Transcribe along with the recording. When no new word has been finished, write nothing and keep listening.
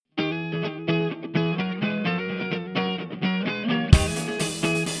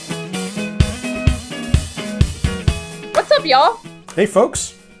up, y'all? Hey,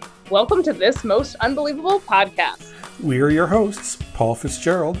 folks. Welcome to This Most Unbelievable Podcast. We are your hosts, Paul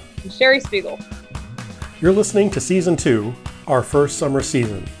Fitzgerald and Sherry Spiegel. You're listening to Season 2, our first summer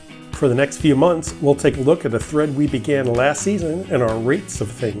season. For the next few months, we'll take a look at a thread we began last season in our Rates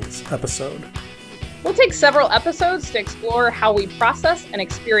of Things episode. We'll take several episodes to explore how we process and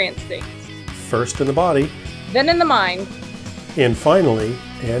experience things. First in the body, then in the mind, and finally,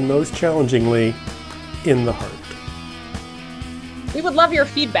 and most challengingly, in the heart. We would love your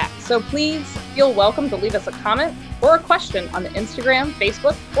feedback, so please feel welcome to leave us a comment or a question on the Instagram,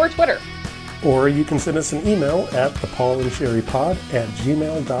 Facebook, or Twitter. Or you can send us an email at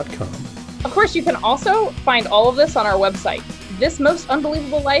thepaulandsherrypod@gmail.com. Of course, you can also find all of this on our website,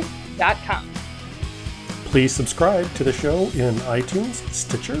 thismostunbelievablelife.com. Please subscribe to the show in iTunes,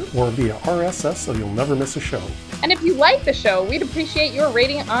 Stitcher, or via RSS so you'll never miss a show. And if you like the show, we'd appreciate your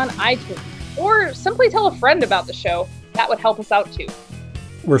rating on iTunes. Or simply tell a friend about the show. That would help us out too.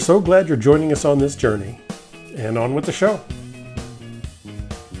 We're so glad you're joining us on this journey. And on with the show.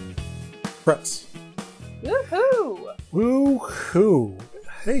 Press. Woohoo! Woohoo!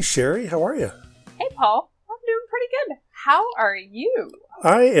 Hey, Sherry, how are you? Hey, Paul. I'm doing pretty good. How are you?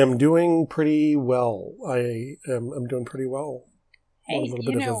 I am doing pretty well. I'm doing pretty well. Hey, a little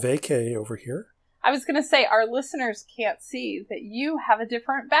bit of a vacay over here. I was going to say, our listeners can't see that you have a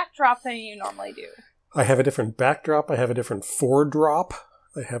different backdrop than you normally do. I have a different backdrop. I have a different foredrop.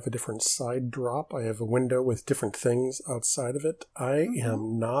 I have a different side drop. I have a window with different things outside of it. I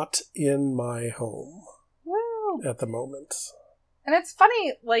am not in my home at the moment. And it's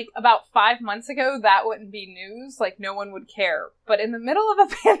funny, like, about 5 months ago, that wouldn't be news. Like, no one would care. But in the middle of a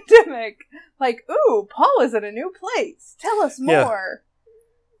pandemic, like, ooh, Paul is in a new place. Tell us more.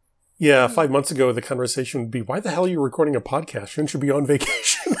 Yeah, 5 months ago, the conversation would be, why the hell are you recording a podcast? Shouldn't you be on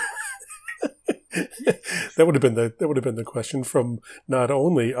vacation? That would have been the question from not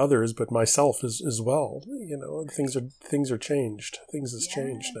only others but myself as well. You know, things are changed. Things has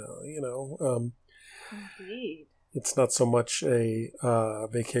changed now. You know, indeed, it's not so much a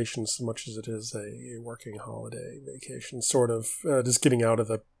vacation so much as it is a working holiday vacation. Sort of just getting out of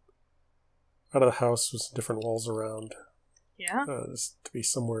the house with some different walls around. Yeah, just to be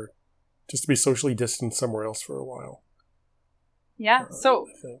socially distant somewhere else for a while. Yeah, so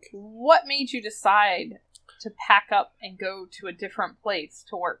what made you decide to pack up and go to a different place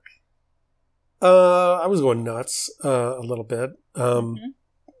to work? I was going nuts a little bit.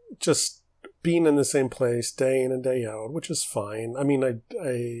 Just being in the same place day in and day out, which is fine. I mean, I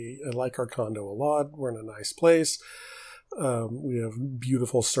like our condo a lot. We're in a nice place. We have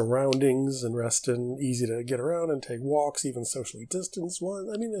beautiful surroundings in Reston, easy to get around and take walks, even socially distanced ones.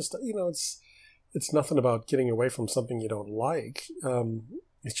 I mean, it's nothing about getting away from something you don't like.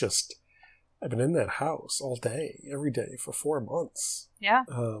 It's just, I've been in that house all day, every day for 4 months. Yeah.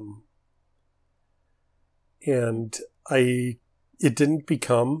 And it didn't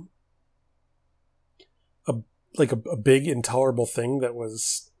become a big intolerable thing that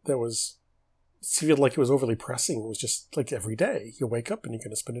was feel like it was overly pressing. It was just like every day you wake up and you're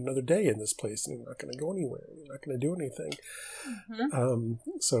going to spend another day in this place and you're not going to go anywhere. You're not going to do anything.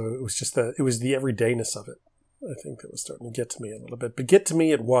 So it was just it was the everydayness of it. I think that was starting to get to me a little bit, but get to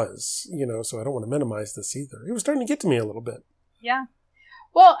me it was, so I don't want to minimize this either. It was starting to get to me a little bit. Yeah.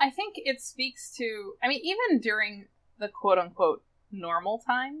 Well, I think it speaks to, even during the quote unquote normal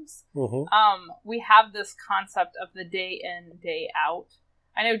times, we have this concept of the day in, day out.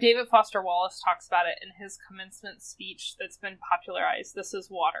 I know David Foster Wallace talks about it in his commencement speech that's been popularized, This is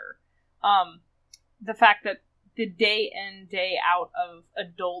Water. The fact that the day in, day out of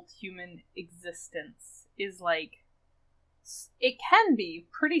adult human existence is like, it can be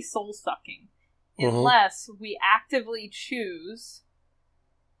pretty soul-sucking unless we actively choose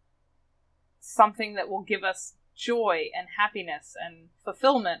something that will give us joy and happiness and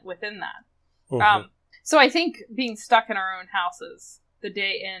fulfillment within that. So I think being stuck in our own houses, the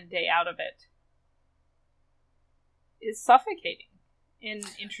day in, day out of it, is suffocating in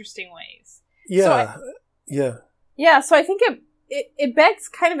interesting ways. Yeah. So I think it begs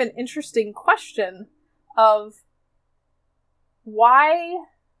kind of an interesting question of why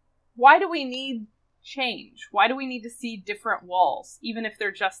do we need change? Why do we need to see different walls, even if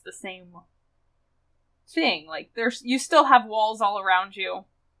they're just the same thing? Like, you still have walls all around you.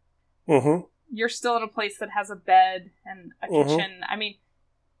 You're still in a place that has a bed and a kitchen.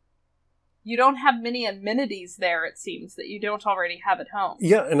 You don't have many amenities there, it seems, that you don't already have at home.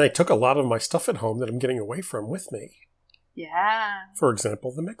 Yeah, and I took a lot of my stuff at home that I'm getting away from with me. Yeah. For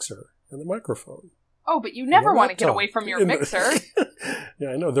example, the mixer and the microphone. Oh, but you never want to get away from your mixer.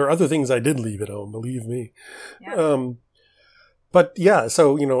 Yeah, I know. There are other things I did leave at home, believe me. Yeah. But yeah,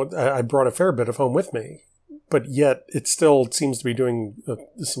 so, I brought a fair bit of home with me, but yet it still seems to be doing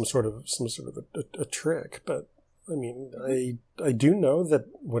some sort of a trick. But I mean, I do know that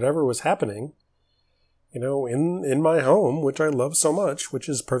whatever was happening, in my home, which I love so much, which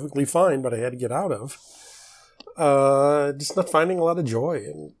is perfectly fine, but I had to get out of, just not finding a lot of joy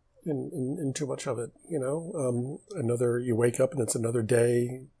in too much of it. You wake up and it's another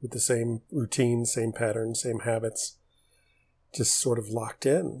day with the same routine, same patterns, same habits, just sort of locked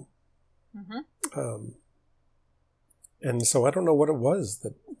in. Mm-hmm. And so I don't know what it was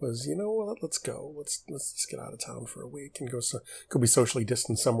that was, let's go. Let's just get out of town for a week and go be socially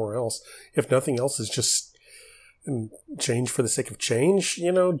distant somewhere else. If nothing else is just change for the sake of change,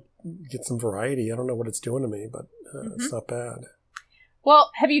 get some variety. I don't know what it's doing to me, but it's not bad.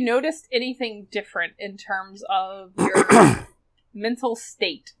 Well, have you noticed anything different in terms of your mental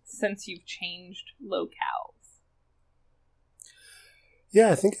state since you've changed locales? Yeah,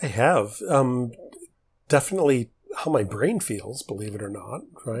 I think I have. Definitely how my brain feels, believe it or not,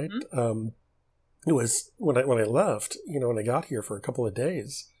 right? Mm-hmm. It was when I left, when I got here for a couple of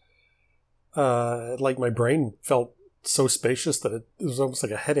days, like my brain felt so spacious that it was almost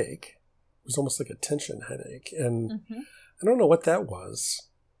like a headache. It was almost like a tension headache. And mm-hmm. I don't know what that was.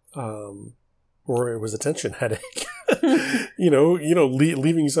 Or it was a tension headache.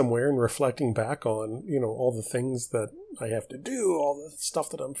 Leaving somewhere and reflecting back on, all the things that I have to do, all the stuff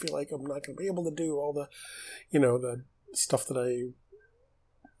that I feel like I'm not going to be able to do, all the, the stuff that I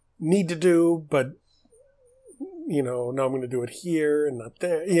need to do, but, now I'm going to do it here and not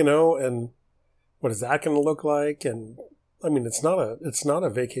there, and what is that going to look like? And I mean, it's not a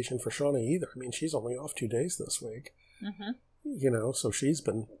vacation for Shawnee either. I mean, she's only off 2 days this week, mm-hmm. So she's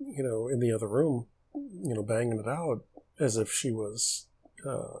been, in the other room, banging it out as if she was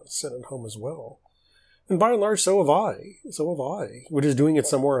sitting at home as well. And by and large, so have I. We're just doing it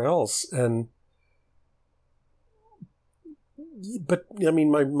somewhere else. But I mean,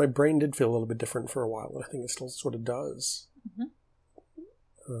 my brain did feel a little bit different for a while, and I think it still sort of does.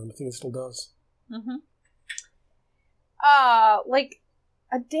 Mm-hmm. I think it still does. Mm-hmm. Like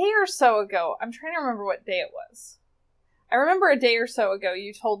a day or so ago, I'm trying to remember what day it was. I remember a day or so ago,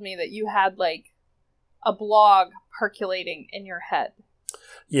 you told me that you had like a blog percolating in your head.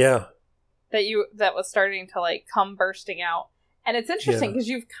 Yeah. That was starting to like come bursting out. And it's interesting because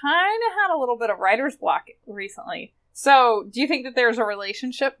you've kind of had a little bit of writer's block recently. So do you think that there's a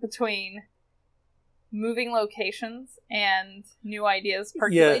relationship between moving locations and new ideas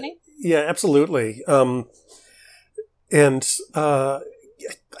percolating? Yeah, absolutely. I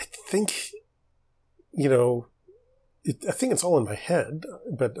think, I think it's all in my head,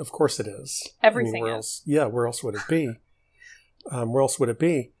 but of course it is. Everything where is. Else, yeah, where else would it be? Where else would it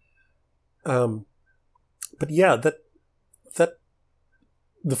be? But yeah, that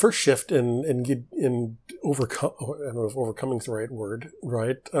the first shift in overcome, I don't know if overcoming is the right word,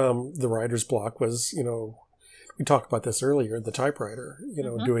 right? The writer's block was, we talked about this earlier, the typewriter,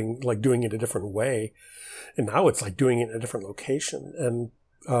 mm-hmm. doing it a different way. And now it's like doing it in a different location. And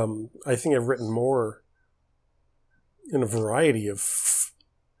I think I've written more in a variety of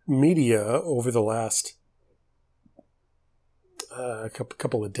media over the last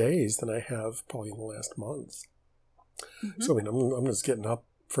couple of days than I have probably in the last month. Mm-hmm. So I mean, I'm just getting up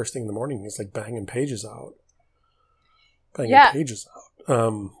first thing in the morning. It's like banging pages out. How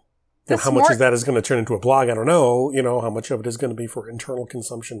much of that is going to turn into a blog? I don't know. How much of it is going to be for internal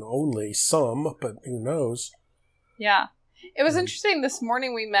consumption only? Some, but who knows? Yeah. It was interesting. This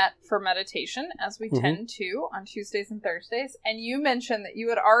morning we met for meditation, as we mm-hmm. tend to on Tuesdays and Thursdays, and you mentioned that you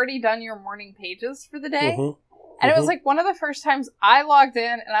had already done your morning pages for the day. Mm-hmm. And it was like one of the first times I logged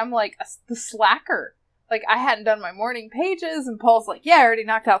in, and I'm like the slacker. Like, I hadn't done my morning pages, and Paul's like, yeah, I already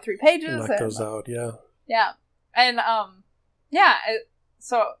knocked out 3 pages. Knocked those out, yeah. Yeah. And,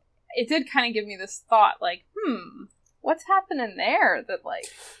 so it did kind of give me this thought, like, what's happening there that, like...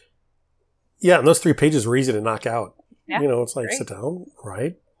 Yeah, and those 3 pages were easy to knock out. Yeah, it's like, great. Sit down,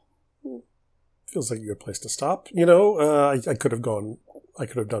 write. Feels like a good place to stop. I could have done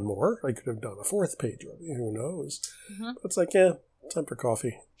more. I could have done a 4th page. Who knows? Mm-hmm. It's like, time for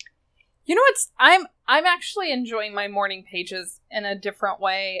coffee. I'm actually enjoying my morning pages in a different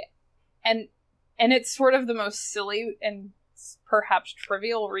way, and it's sort of the most silly and perhaps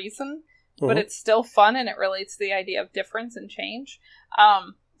trivial reason, mm-hmm. but it's still fun, and it relates to the idea of difference and change.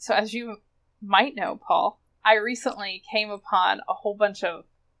 So as you might know, Paul, I recently came upon a whole bunch of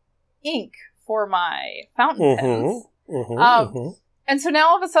ink for my fountain mm-hmm. pens. Mm-hmm. Mm-hmm. And so now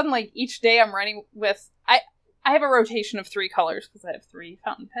all of a sudden, like, each day I'm writing with... I have a rotation of 3 colors because I have 3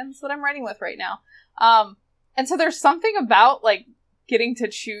 fountain pens that I'm writing with right now. And so there's something about, like, getting to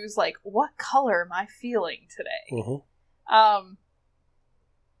choose, like, what color am I feeling today?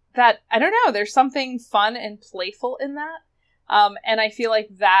 That, I don't know, there's something fun and playful in that. And I feel like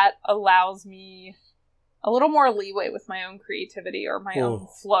that allows me a little more leeway with my own creativity or my own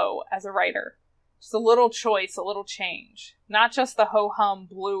flow as a writer. Just a little choice, a little change. Not just the ho-hum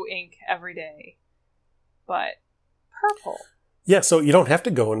blue ink every day, but purple. Yeah, so you don't have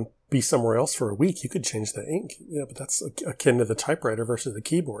to go and be somewhere else for a week. You could change the ink. Yeah, but that's akin to the typewriter versus the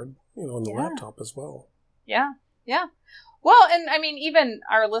keyboard, on the laptop as well. Yeah, yeah. Well, and I mean, even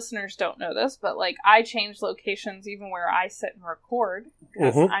our listeners don't know this, but, like, I change locations even where I sit and record,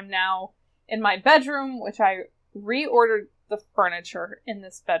 because I'm now in my bedroom, which I reordered the furniture in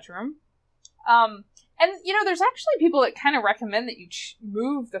this bedroom. And, there's actually people that kind of recommend that you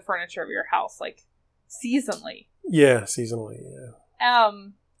move the furniture of your house, like, seasonally. Yeah, seasonally, yeah.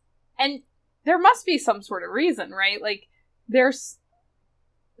 And there must be some sort of reason, right? Like, there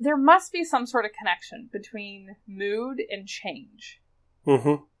must be some sort of connection between mood and change.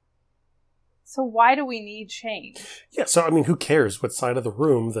 So why do we need change? Yeah, so, I mean, who cares what side of the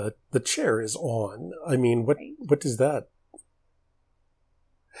room the chair is on? I mean, what does that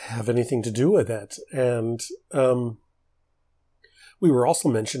have anything to do with it? And we were also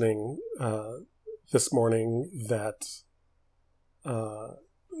mentioning this morning that,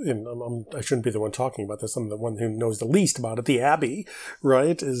 I shouldn't be the one talking about this, I'm the one who knows the least about it, the Abbey,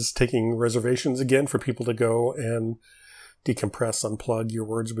 right, is taking reservations again for people to go and decompress, unplug. Your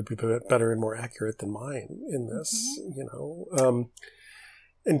words would be better and more accurate than mine in this,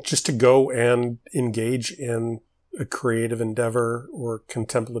 and just to go and engage in a creative endeavor or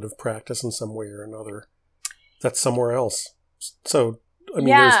contemplative practice in some way or another. That's somewhere else. So, I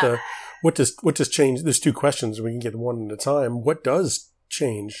mean, there's what does change? There's two questions. We can get one at a time. What does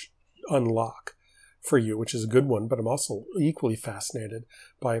change unlock for you, which is a good one, but I'm also equally fascinated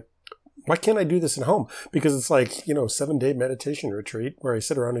by why can't I do this at home? Because it's like, 7-day meditation retreat where I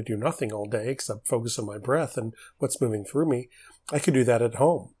sit around and do nothing all day except focus on my breath and what's moving through me. I could do that at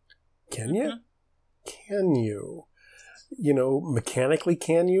home. Can you? Can you? Mechanically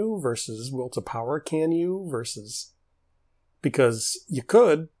can you versus will to power can you versus, because you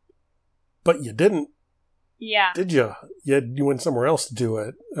could, but you didn't. Yeah. Did you? You went somewhere else to do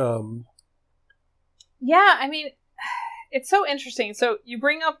it. Yeah, I mean, it's so interesting. So you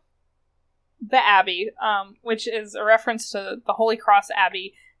bring up the Abbey, which is a reference to the Holy Cross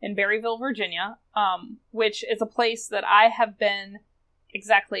Abbey in Berryville, Virginia, which is a place that I have been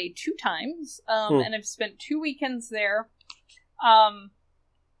exactly 2 times, and I've spent 2 weekends there. And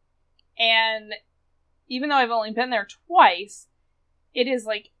even though I've only been there twice, it is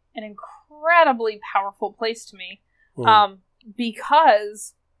like an incredibly powerful place to me,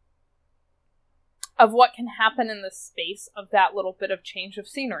 because of what can happen in the space of that little bit of change of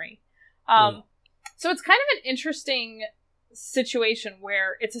scenery. So it's kind of an interesting situation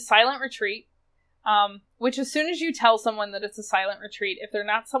where it's a silent retreat, which as soon as you tell someone that it's a silent retreat, if they're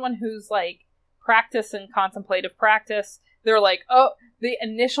not someone who's like practice and contemplative practice, they're like, oh, the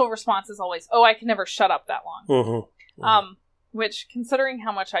initial response is always, oh, I can never shut up that long. Which, considering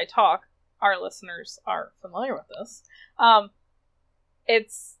how much I talk, our listeners are familiar with this.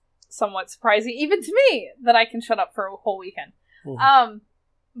 It's somewhat surprising, even to me, that I can shut up for a whole weekend.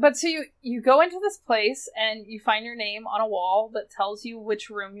 But so you go into this place and you find your name on a wall that tells you which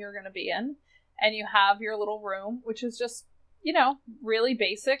room you're going to be in. And you have your little room, which is just, really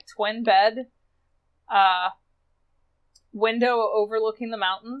basic, twin bed, window overlooking the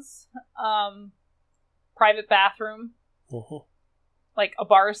mountains, private bathroom, like a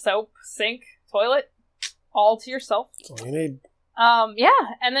bar of soap, sink, toilet, all to yourself. That's all you need.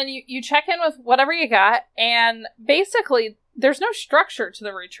 And then you check in with whatever you got, and basically there's no structure to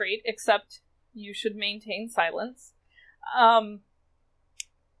the retreat except you should maintain silence.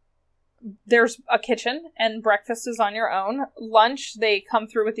 There's a kitchen, and breakfast is on your own. Lunch, they come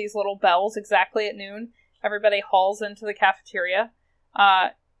through with these little bells exactly at noon. Everybody hauls into the cafeteria.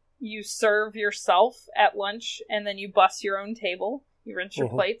 You serve yourself at lunch, and then you bus your own table. You rinse your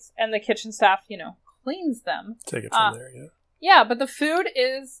plates, and the kitchen staff, cleans them. Take it from there, yeah. Yeah, but the food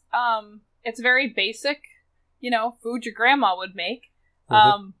is, it's very basic, food your grandma would make.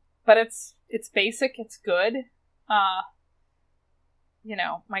 But it's basic, it's good.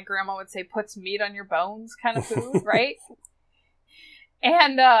 My grandma would say puts meat on your bones kind of food, right?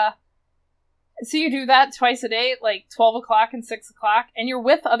 And, so you do that twice a day, like 12 o'clock and 6 o'clock, and you're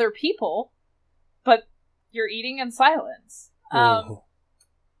with other people, but you're eating in silence.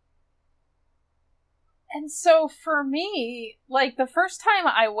 And so for me, like the first time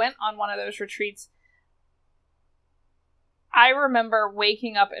I went on one of those retreats, I remember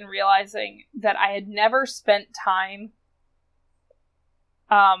waking up and realizing that I had never spent time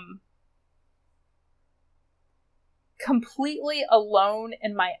completely alone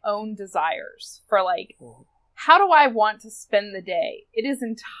in my own desires for, like, how do I want to spend the day? It is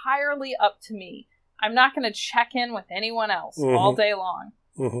entirely up to me. I'm not going to check in with anyone else all day long.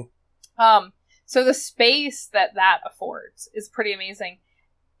 So the space that affords is pretty amazing.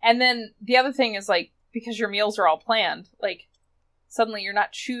 And then the other thing is, like, because your meals are all planned, like, suddenly you're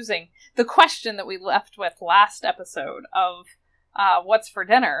not choosing. The question that we left with last episode of what's for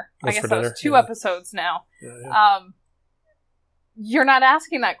dinner, I guess that was 2 episodes now. You're not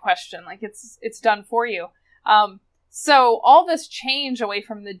asking that question. Like, it's done for you. So all this change away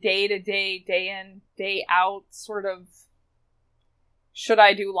from the day-to-day, day-in, day-out sort of, should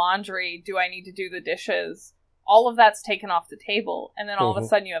I do laundry? Do I need to do the dishes? All of that's taken off the table. And then all of a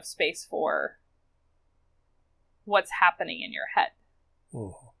sudden you have space for what's happening in your head.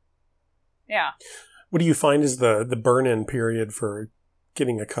 Yeah. What do you find is the burn-in period for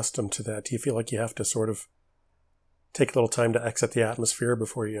getting accustomed to that? Do you feel like you have to sort of take a little time to exit the atmosphere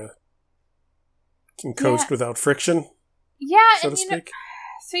before you can coast without friction? Yeah, so to speak.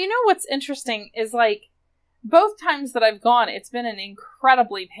 So what's interesting is, like, both times that I've gone, it's been an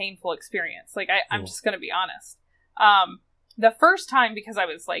incredibly painful experience. Like, I'm just going to be honest. The first time, because I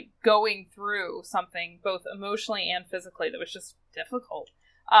was, like, going through something both emotionally and physically that was just difficult.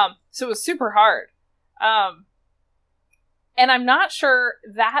 So it was super hard. And I'm not sure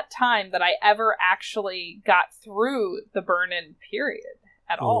that time that I ever actually got through the burn-in period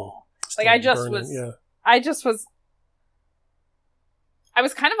at all. Like, I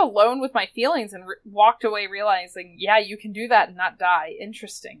was kind of alone with my feelings and walked away realizing, yeah, you can do that and not die.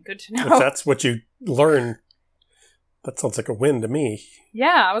 Interesting. Good to know. If that's what you learn, that sounds like a win to me.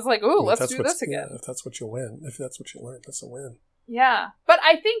 Yeah, I was like, ooh, let's do this again. Yeah, if that's what you learn, that's a win. Yeah. But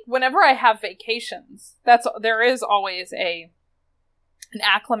I think whenever I have vacations, there is always an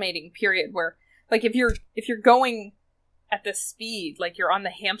acclimating period where, like, if you're going at this speed, like you're on the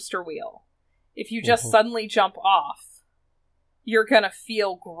hamster wheel, if you just suddenly jump off, you're going to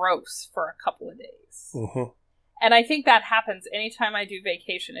feel gross for a couple of days. And I think that happens anytime I do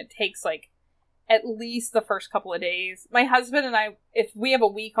vacation. It takes, like, at least the first couple of days. My husband and I, if we have a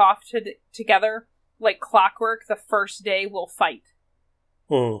week off together, like clockwork, the first day we'll fight.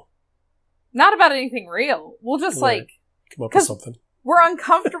 Not about anything real. We'll just, like, come up with something. We're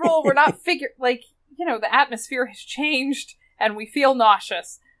uncomfortable. We're not the atmosphere has changed and we feel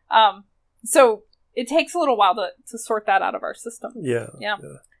nauseous. So it takes a little while to sort that out of our system. Yeah.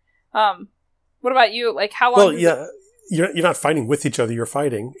 What about you? Like, how long? Well, you're not fighting with each other. You're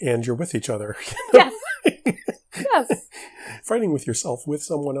fighting, and you're with each other. Yes. Yes. Fighting with yourself, with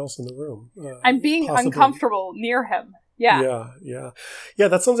someone else in the room. I'm being uncomfortable near him. Yeah. Yeah.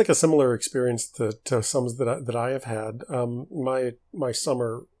 That sounds like a similar experience to some that I have had. My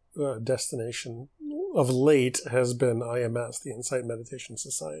summer destination of late has been IMS, the Insight Meditation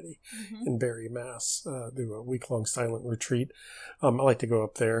Society, in Barre, Mass. Do a week-long silent retreat. I like to go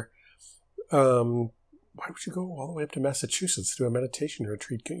up there. Why would you go all the way up to Massachusetts to do a meditation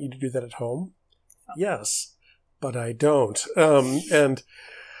retreat? Couldn't you do that at home? Yes, but I don't. And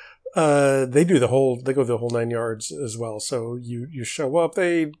they go the whole 9 yards as well. So you show up.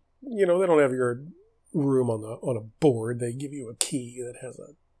 They don't have your room on a board. They give you a key that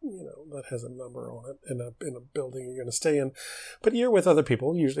has a number on it in a building you're going to stay in. But you're with other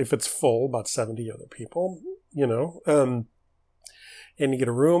people. Usually, if it's full, about 70 other people. And you get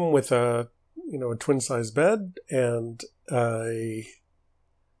a room with a twin-size bed and a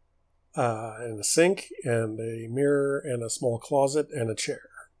sink and a mirror and a small closet and a chair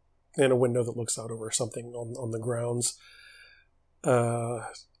and a window that looks out over something on the grounds.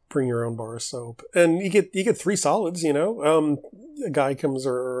 Bring your own bar of soap, and you get 3 solids. A guy comes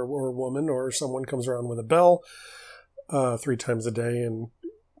or a woman or someone comes around with a bell 3 times a day, and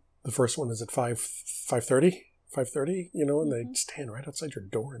the first one is at 5:30. 5:30, and they stand right outside your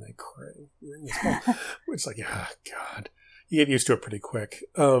door and they cry. It's like, God, you get used to it pretty quick.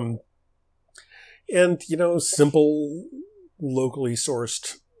 And simple, locally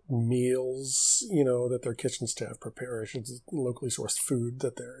sourced meals, that their kitchen staff prepares, locally sourced food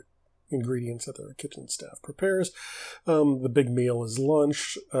that their ingredients that their kitchen staff prepares. The big meal is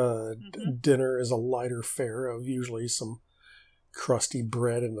lunch. Dinner is a lighter fare of usually some crusty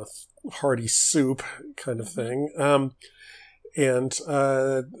bread and a hearty soup kind of thing. And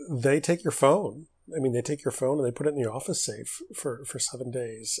they take your phone. They take your phone and they put it in the office safe for 7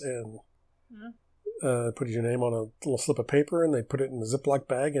 days and put your name on a little slip of paper and they put it in a Ziploc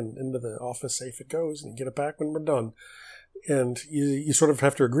bag and into the office safe it goes and you get it back when we're done. and you sort of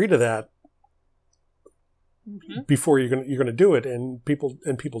have to agree to that before you're gonna do it, and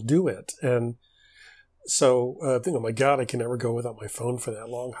people do it. And so I think, oh my God, I can never go without my phone for that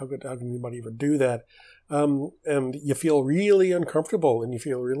long. How can anybody ever do that? And you feel really uncomfortable, and you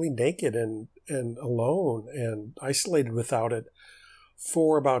feel really naked and alone and isolated without it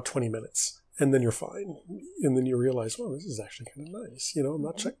for about 20 minutes. And then you're fine. And then you realize, well, this is actually kind of nice. I'm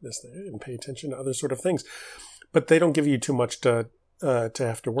not checking this thing and pay attention to other sort of things. But they don't give you too much to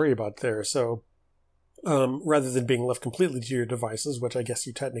have to worry about there. So rather than being left completely to your devices, which I guess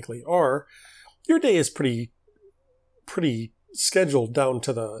you technically are, your day is pretty scheduled down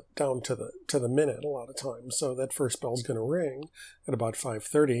to the minute a lot of times. So that first bell's going to ring at about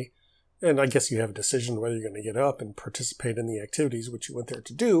 5:30. And I guess you have a decision whether you're going to get up and participate in the activities which you went there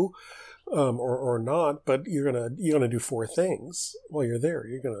to do, or not. But you're gonna do 4 things while you're there.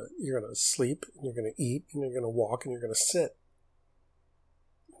 You're gonna sleep, and you're gonna eat, and you're gonna walk, and you're gonna sit.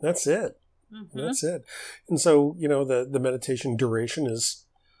 That's it. That's it. And so the meditation duration is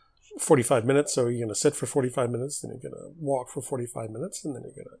 45 minutes. So you're gonna sit for 45 minutes, then you're gonna walk for 45 minutes, and then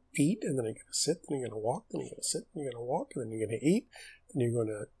you're gonna eat, and then you're gonna sit, then you're gonna walk, then you're gonna sit, then you're gonna walk, and then you're gonna eat, and you're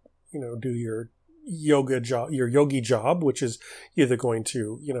gonna do your yogi job, which is either going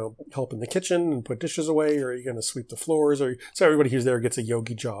to, help in the kitchen and put dishes away, or you're going to sweep the floors. So everybody who's there gets a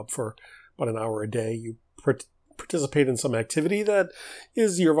yogi job for about an hour a day. You participate in some activity that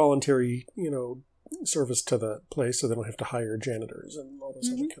is your voluntary, service to the place, so they don't have to hire janitors and all this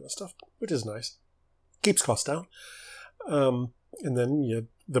other kind of stuff, which is nice. Keeps costs down. And then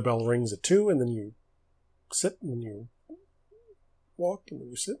the bell rings at 2, and then you sit, and then you walk, and then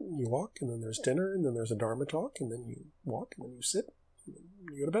you sit, and you walk, and then there's dinner, and then there's a Dharma talk, and then you walk, and then you sit, and then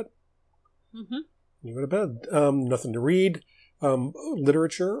you go to bed. You go to bed. Nothing to read.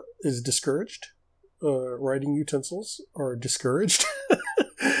 Literature is discouraged. Writing utensils are discouraged.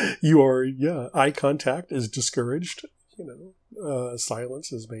 Eye contact is discouraged.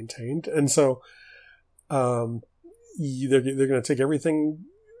 Silence is maintained. And so they're going to take everything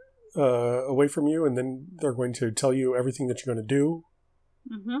away from you, and then they're going to tell you everything that you're going to do.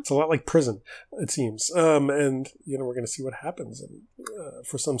 It's a lot like prison, it seems. And we're going to see what happens. And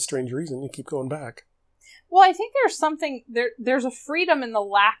for some strange reason, you keep going back. Well, I think there's something there's a freedom in the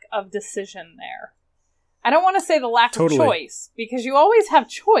lack of decision there. I don't want to say the lack of choice, because you always have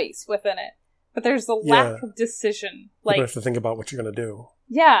choice within it, but there's the lack of decision. You don't have to think about what you're going to do.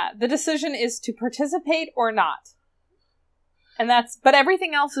 Yeah, the decision is to participate or not. And but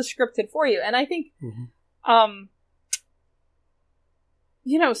everything else is scripted for you. And I think,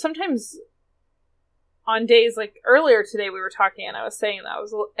 sometimes on days like earlier today we were talking, and I was saying that I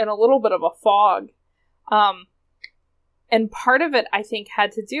was in a little bit of a fog. And part of it, I think,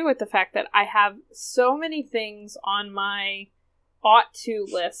 had to do with the fact that I have so many things on my ought to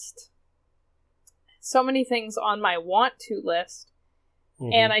list, so many things on my want to list,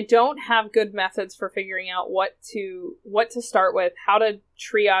 and I don't have good methods for figuring out what to start with, how to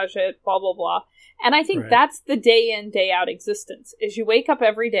triage it, blah, blah, blah. And I think that's the day in, day out existence, is you wake up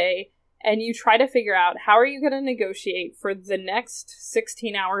every day and you try to figure out how are you going to negotiate for the next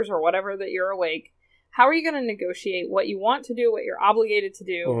 16 hours or whatever that you're awake. How are you going to negotiate what you want to do, what you're obligated to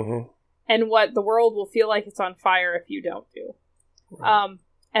do, and what the world will feel like it's on fire if you don't do? Right.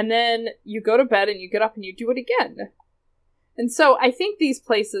 And then you go to bed and you get up and you do it again. And so I think these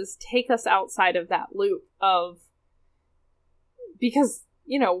places take us outside of that loop because,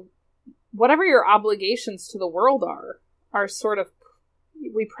 whatever your obligations to the world are sort of,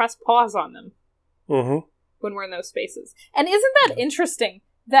 we press pause on them when we're in those spaces. And isn't that interesting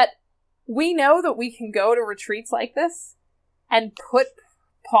that we know that we can go to retreats like this and put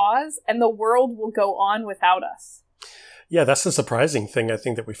pause, and the world will go on without us? Yeah, that's the surprising thing I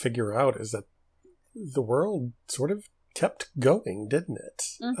think that we figure out, is that the world sort of kept going, didn't it?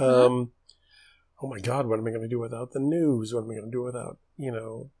 Oh my God, what am I going to do without the news? What am I going to do without,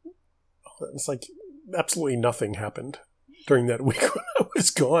 it's like absolutely nothing happened during that week when I was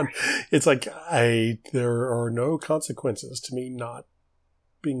gone. It's like there are no consequences to me not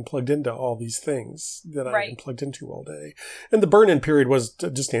being plugged into all these things that I've been plugged into all day. And the burn-in period was,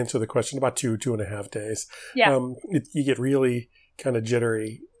 just to answer the question, about 2.5 days. Yeah. You get really kind of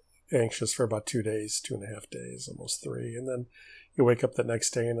jittery, anxious for about 2 days, 2.5 days, almost 3. And then you wake up the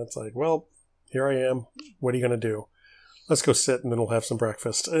next day and it's like, well, here I am. What are you going to do? Let's go sit and then we'll have some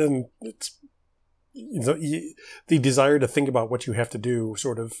breakfast. And it's, the desire to think about what you have to do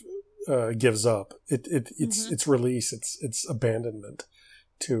sort of gives up. It's release. It's abandonment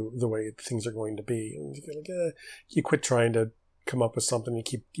to the way things are going to be. And you feel like, you quit trying to come up with something.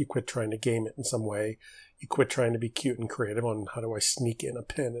 You quit trying to game it in some way. You quit trying to be cute and creative on how do I sneak in a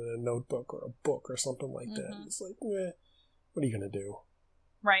pen in a notebook or a book or something like that. It's like, what are you going to do?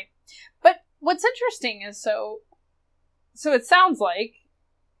 Right. But what's interesting is so it sounds like,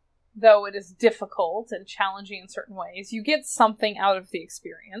 though it is difficult and challenging in certain ways, you get something out of the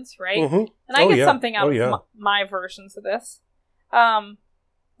experience, right? Mm-hmm. And I get something out of my versions of this.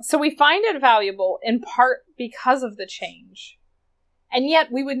 So we find it valuable in part because of the change. And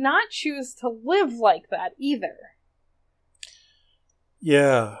yet we would not choose to live like that either.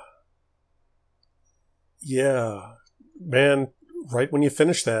 Yeah. Yeah. Man, right when you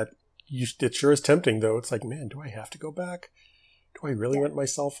finish that, it sure is tempting, though. It's like, man, do I have to go back? Do I really want my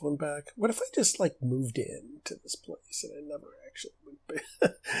cell phone back? What if I just, moved in to this place and I never actually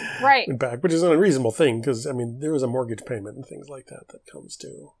went back? Which is an unreasonable thing, because, there is a mortgage payment and things like that comes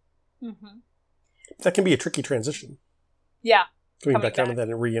too. Mm-hmm. That can be a tricky transition. Yeah. Coming back out of that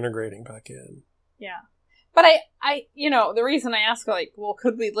and reintegrating back in. Yeah. But I the reason I ask,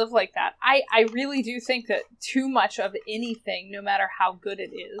 could we live like that? I really do think that too much of anything, no matter how good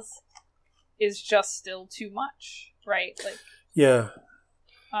it is just still too much, right? Yeah.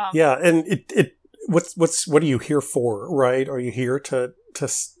 And what are you here for, right? Are you here to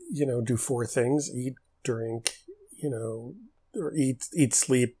do 4 things: eat, drink, or eat,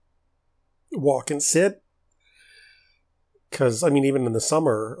 sleep, walk, and sit? Because, even in the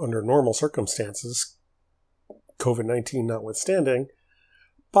summer, under normal circumstances, COVID-19 notwithstanding,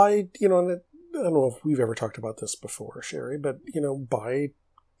 by, I don't know if we've ever talked about this before, Sherry, but, by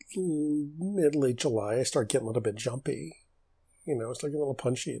mid-late July, I start getting a little bit jumpy. It's like a little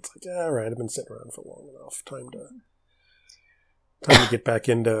punchy. It's like, all right, I've been sitting around for long enough. Time to get back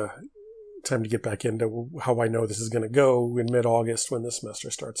into how I know this is going to go in mid-August when this semester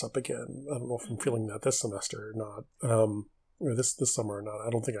starts up again. I don't know if I'm feeling that this semester or not. Or this summer or not.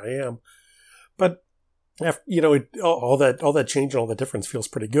 I don't think I am. But after, all that change and all that difference feels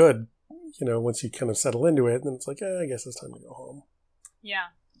pretty good. Once you kind of settle into it, then it's like, I guess it's time to go home. Yeah.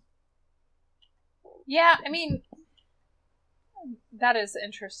 Yeah, that is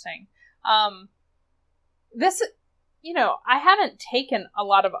interesting. This, I haven't taken a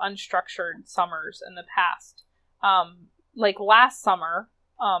lot of unstructured summers in the past. Last summer,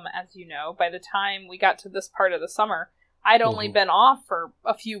 as you know, by the time we got to this part of the summer, I'd only been off for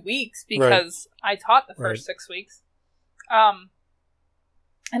a few weeks because I taught the first 6 weeks. And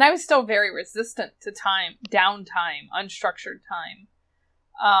I was still very resistant to downtime, unstructured time.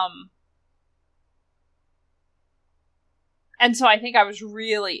 And so I think I was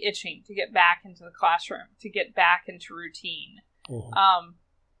really itching to get back into the classroom, to get back into routine. Mm-hmm.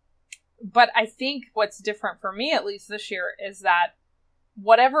 But I think what's different for me, at least this year, is that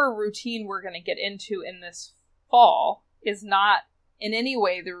whatever routine we're going to get into in this fall is not in any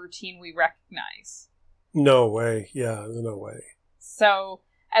way the routine we recognize. No way. Yeah, no way. So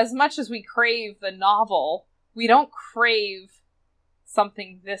as much as we crave the novel, we don't crave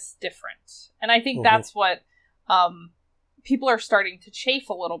something this different. And I think that's what people are starting to chafe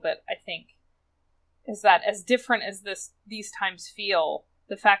a little bit, I think, is that as different as these times feel,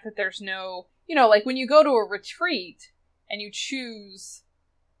 the fact that there's no, when you go to a retreat and you choose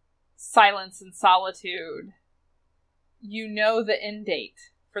silence and solitude, the end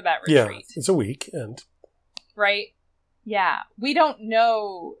date for that retreat. Yeah, it's a weekend. Right? Yeah. We don't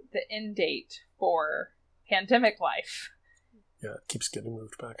know the end date for pandemic life. Yeah, it keeps getting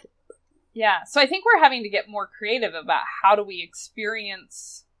moved back. Yeah, so I think we're having to get more creative about how do we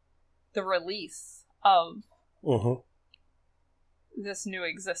experience the release of this new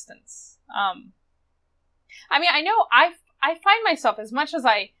existence. I know I find myself, as much as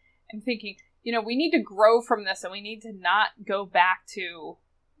I am thinking, we need to grow from this and we need to not go back to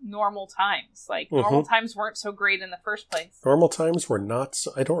normal times. Normal times weren't so great in the first place. Normal times were not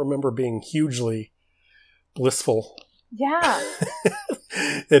so, I don't remember being hugely blissful. Yeah.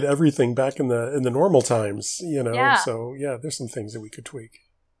 And everything back in the normal times, Yeah. So yeah, there's some things that we could tweak.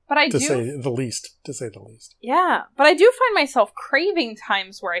 But to say the least. Yeah. But I do find myself craving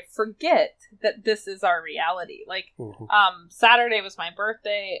times where I forget that this is our reality. Saturday was my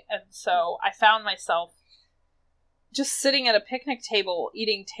birthday, and so I found myself just sitting at a picnic table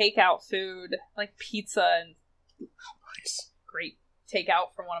eating takeout food, like pizza and great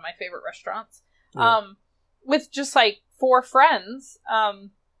takeout from one of my favorite restaurants. Yeah. With just 4 friends.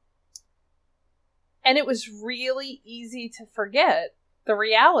 And it was really easy to forget the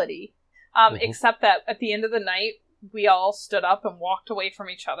reality. Except that at the end of the night, we all stood up and walked away from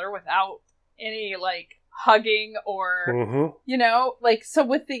each other without any hugging or, so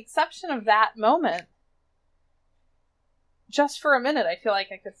with the exception of that moment, just for a minute, I feel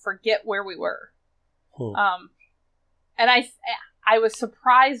like I could forget where we were. And I was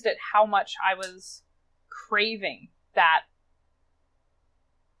surprised at how much I was craving that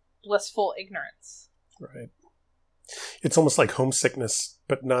blissful ignorance. Right. It's almost like homesickness,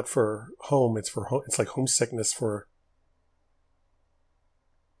 but not for home. It's like homesickness for,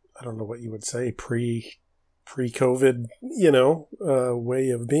 I don't know what you would say, pre-COVID, way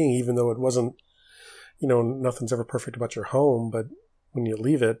of being, even though it wasn't, nothing's ever perfect about your home, but when you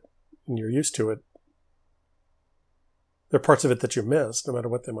leave it and you're used to it, there are parts of it that you miss, no matter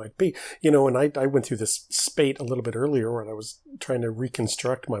what they might be. And I went through this spate a little bit earlier when I was trying to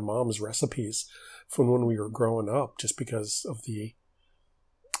reconstruct my mom's recipes from when we were growing up, just because of the,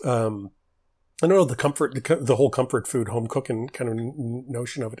 I don't know, the whole comfort food, home cooking kind of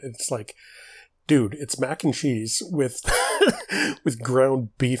notion of it. It's like, dude, it's mac and cheese with with ground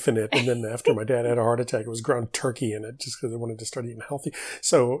beef in it. And then after my dad had a heart attack, it was ground turkey in it just because I wanted to start eating healthy.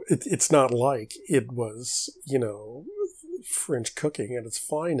 So it's not like it was, French cooking at its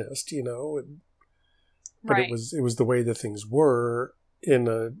finest, but right. it was the way that things were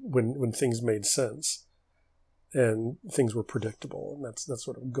when things made sense and things were predictable, and that's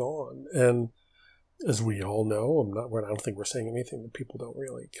sort of gone. And as we all know, I don't think we're saying anything that people don't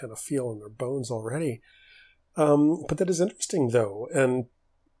really kind of feel in their bones already. But that is interesting, though. And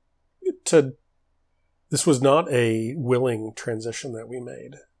this was not a willing transition that we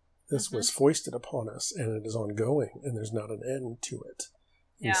made. This was foisted upon us, and it is ongoing, and there's not an end to it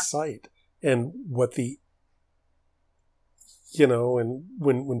in sight. And what and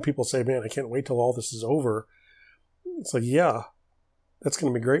when people say, man, I can't wait till all this is over, it's like, yeah, that's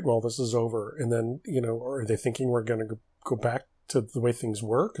going to be great when all this is over. And then, are they thinking we're going to go back to the way things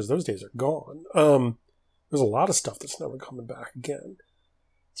were? Because those days are gone. There's a lot of stuff that's never coming back again.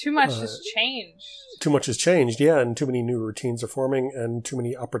 Too much has changed. Too much has changed, yeah, and too many new routines are forming, and too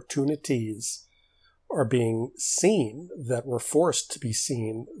many opportunities are being seen that were forced to be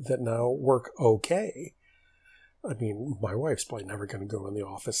seen that now work okay. I mean, my wife's probably never going to go in the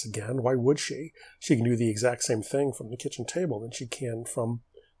office again. Why would she? She can do the exact same thing from the kitchen table that she can from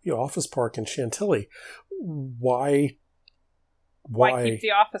the office park in Chantilly. Why keep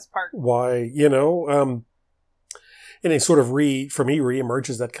the office park? Why, and it sort of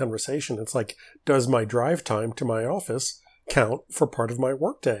re-emerges that conversation. It's like, does my drive time to my office count for part of my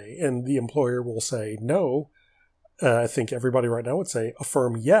workday? And the employer will say no. I think everybody right now would say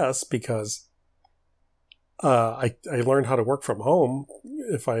affirm yes, because I learned how to work from home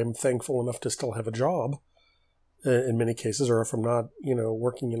if I am thankful enough to still have a job in many cases, or if I'm not,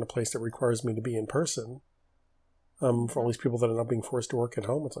 working in a place that requires me to be in person. For all these people that are not being forced to work at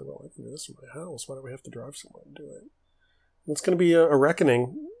home, it's like, well, I can do this from my house. Why do we have to drive somewhere and do it? It's going to be a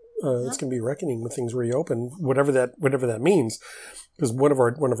reckoning. It's going to be a reckoning when things reopen, whatever that means. Because one of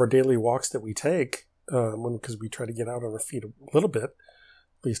our daily walks that we take, because we try to get out on our feet a little bit,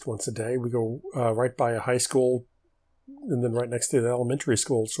 at least once a day, we go right by a high school, and then right next to the elementary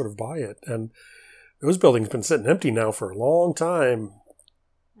school, sort of by it. And those buildings have been sitting empty now for a long time.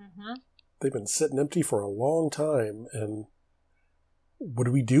 Mm-hmm. They've been sitting empty for a long time. And what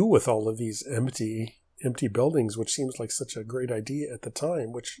do we do with all of these empty buildings, which seems like such a great idea at the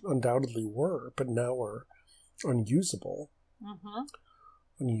time, which undoubtedly were, but now are unusable. Mm-hmm.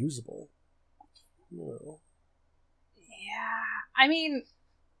 Unusable. Yeah. I mean,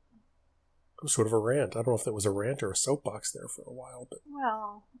 it was sort of a rant. I don't know if that was a rant or a soapbox there for a while, but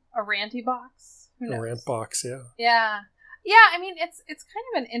a ranty box. Who knows? A rant box, yeah. Yeah. Yeah, I mean, it's kind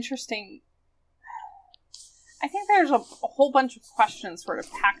of an interesting. I think there's a whole bunch of questions sort of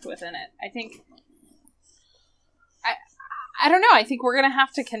packed within it. I think. I don't know. I think we're going to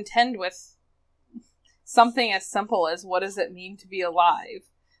have to contend with something as simple as what does it mean to be alive?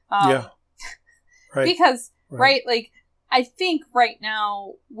 Yeah. Right. Because, right, like, I think right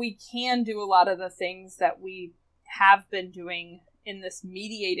now we can do a lot of the things that we have been doing in this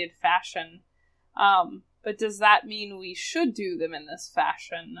mediated fashion. But does that mean we should do them in this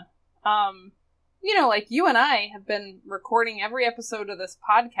fashion? Like you and I have been recording every episode of this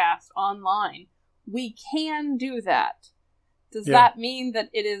podcast online. We can do that. Does that mean that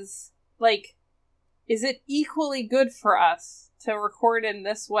it is, like, is it equally good for us to record in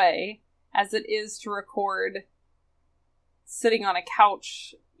this way as it is to record sitting on a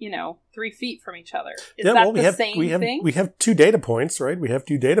couch, 3 feet from each other? Is that the same thing? We have 2 data points, right? We have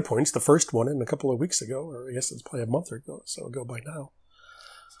 2 data points. The first one in a couple of weeks ago, or I guess it's probably a month or so ago by now.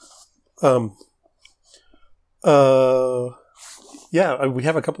 We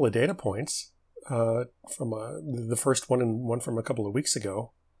have a couple of data points. From the first one and one from a couple of weeks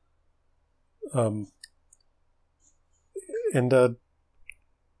ago. And I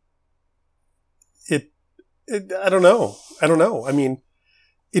don't know. I mean,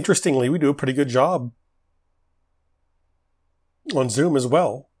 interestingly, we do a pretty good job on Zoom as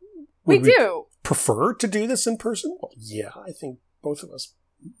well. We do. Prefer to do this in person? Well, yeah, I think both of us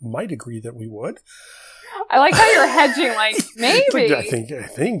might agree that we would. I like how you're hedging, like, maybe. I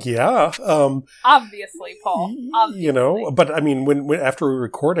think, yeah. Obviously, Paul. Obviously. You know, but I mean, when after we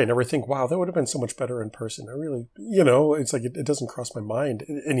record, I never think, wow, that would have been so much better in person. I really, you know, it's like it doesn't cross my mind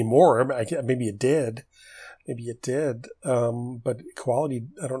anymore. Maybe it did. But quality,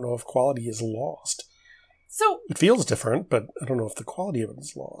 I don't know if quality is lost. So it feels different, but I don't know if the quality of it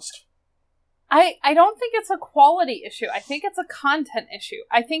is lost. I don't think it's a quality issue. I think it's a content issue.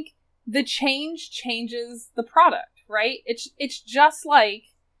 I think the change changes the product, right? It's just like,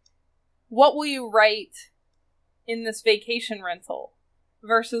 what will you write in this vacation rental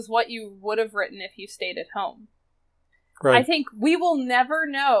versus what you would have written if you stayed at home. Right. I think we will never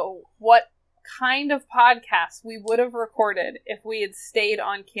know what kind of podcast we would have recorded if we had stayed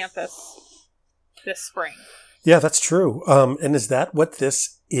on campus this spring. Yeah, that's true. And is that what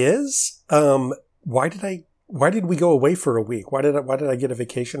this is? Why did we go away for a week? Why did I get a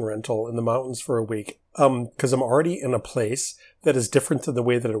vacation rental in the mountains for a week? Because I'm already in a place that is different to the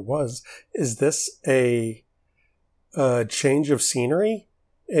way that it was. Is this a change of scenery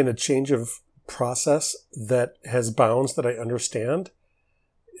and a change of process that has bounds that I understand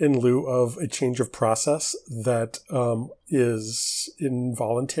in lieu of a change of process that is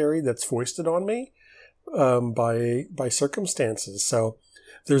involuntary, that's foisted on me by circumstances? So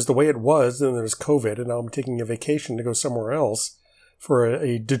there's the way it was, then there's COVID, and now I'm taking a vacation to go somewhere else for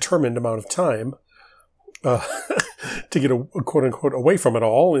a determined amount of time to get a quote-unquote away from it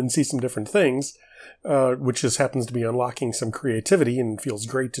all and see some different things, which just happens to be unlocking some creativity and feels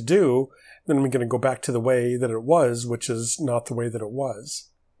great to do. Then I'm going to go back to the way that it was, which is not the way that it was.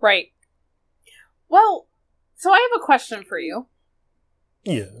 Right. Well, so I have a question for you.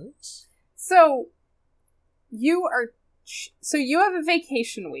 Yes. So you have a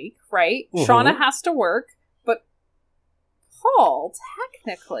vacation week, right? Mm-hmm. Shauna has to work, but Paul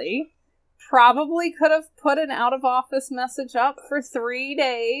technically probably could have put an out-of-office message up for 3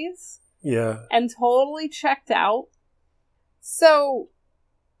 days. Yeah. And totally checked out. So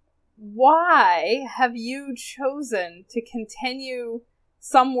why have you chosen to continue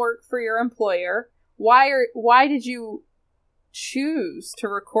some work for your employer? Why did you choose to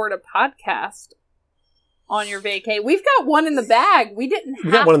record a podcast on your vacay? We've got one in the bag. We didn't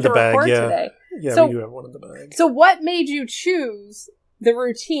have to record today. Yeah, so, we do have one in the bag. So what made you choose the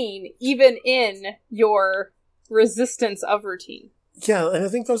routine, even in your resistance of routine? Yeah, and I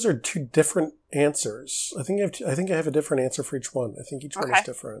think those are two different answers. I think I have a different answer for each one. I think each one is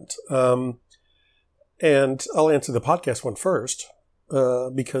different. And I'll answer the podcast one first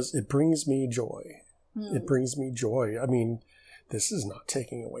because it brings me joy. It brings me joy. I mean, this is not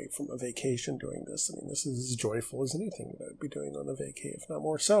taking away from a vacation doing this. I mean, this is as joyful as anything that I'd be doing on a vacay, if not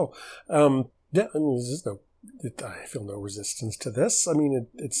more so. Yeah, I mean, I feel no resistance to this. I mean,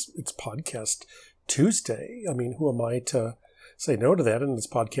 it's Podcast Tuesday. I mean, who am I to say no to that? And it's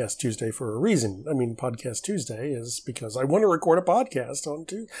Podcast Tuesday for a reason. I mean, Podcast Tuesday is because I want to record a podcast on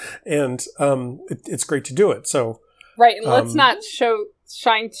Tuesday, and it's great to do it. So right, and let's not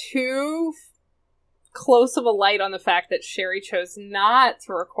shine too close of a light on the fact that Sherry chose not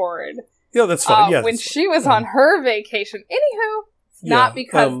to record. Yeah, that's fine. When she was on her vacation. Anywho, not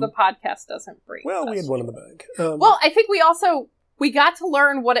because the podcast doesn't bring. Well, we had one in the bag. Well, I think we got to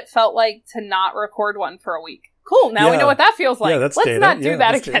learn what it felt like to not record one for a week. Cool. Now we know what that feels like. Yeah, let's not do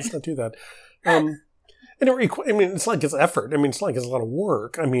that again. Let's not do that. And it's like it's effort. I mean, it's like it's a lot of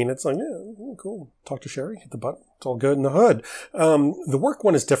work. I mean, it's like, yeah, cool. Talk to Sherry, hit the button. It's all good in the hood. The work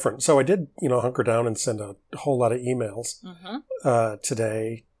one is different. So I did, hunker down and send a whole lot of emails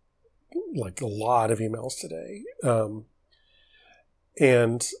today, like a lot of emails today.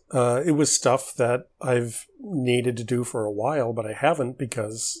 And it was stuff that I've needed to do for a while, but I haven't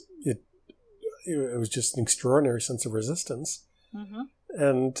because it was just an extraordinary sense of resistance. Mm-hmm.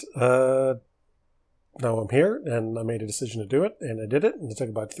 And now I'm here, and I made a decision to do it, and I did it, and it took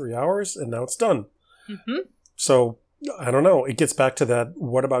about 3 hours, and now it's done. Mm-hmm. So, I don't know. It gets back to that,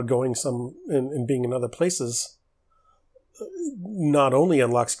 what about going and being in other places not only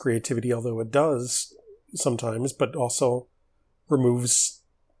unlocks creativity, although it does sometimes, but also removes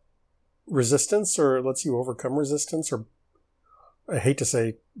resistance or lets you overcome resistance, or I hate to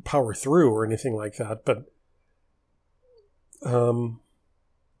say power through or anything like that, but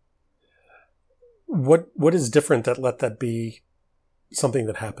what is different that let that be something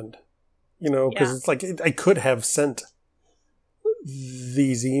that happened? Because it's like I could have sent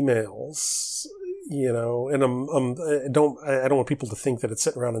these emails, you know, and I don't want people to think that it's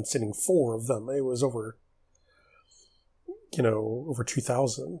sitting around and sitting 4 of them. It was over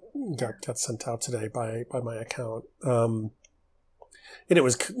 2,000 got sent out today by my account. And it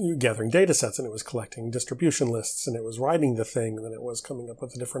was gathering data sets, and it was collecting distribution lists, and it was writing the thing, and then it was coming up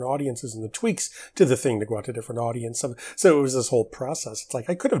with the different audiences and the tweaks to the thing to go out to different audiences. So it was this whole process. It's like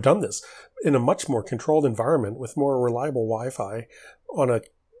I could have done this in a much more controlled environment with more reliable Wi-Fi on a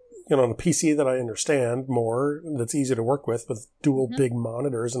PC that I understand more, that's easy to work with dual big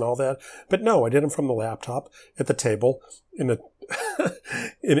monitors and all that. But no, I did them from the laptop at the table in a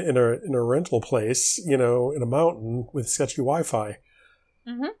in a rental place, in a mountain with sketchy Wi-Fi.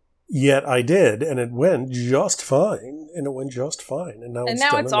 Mm-hmm. Yet I did, and it went just fine. And now it's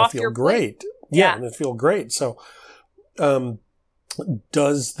done, and I feel great. Yeah, and it feels great. So,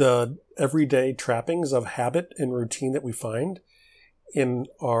 does the everyday trappings of habit and routine that we find in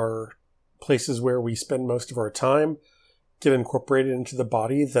our places where we spend most of our time get incorporated into the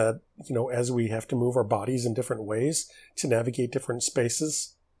body, that, as we have to move our bodies in different ways to navigate different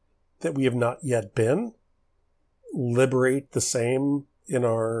spaces that we have not yet been, liberate the same in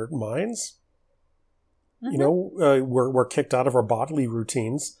our minds? Mm-hmm. We're kicked out of our bodily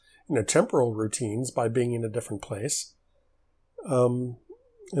routines, temporal routines, by being in a different place.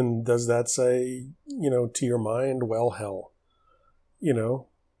 And does that say, to your mind, well, hell,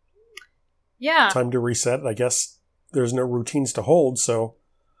 yeah, time to reset? I guess there's no routines to hold, so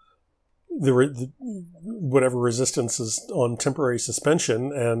whatever resistance is on temporary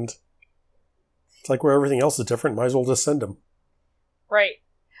suspension, and it's like where everything else is different, might as well just send them. Right.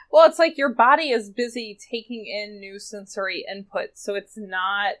 Well, it's like your body is busy taking in new sensory input, so it's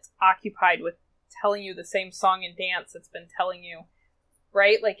not occupied with telling you the same song and dance it's been telling you,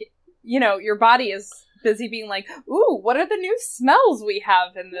 right? Like, your body is busy being like, ooh, what are the new smells we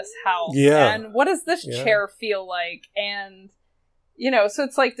have in this house? Yeah. And what does this chair feel like? And, so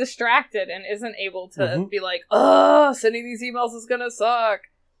it's like distracted and isn't able to be like, oh, sending these emails is going to suck.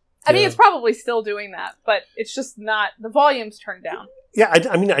 I mean, it's probably still doing that, but it's just not, the volume's turned down. Yeah,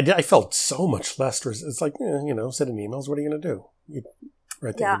 I felt so much less. It's like, sending emails, what are you going to do? You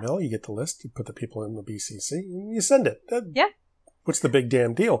write the email, you get the list, you put the people in the BCC, and you send it. What's the big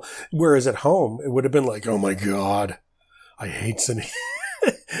damn deal? Whereas at home, it would have been like, oh my God, I hate sending.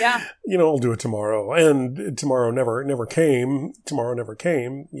 Yeah. I'll do it tomorrow. And tomorrow never came. Tomorrow never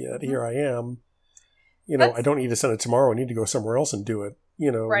came. Yet here I am. I don't need to send it tomorrow. I need to go somewhere else and do it.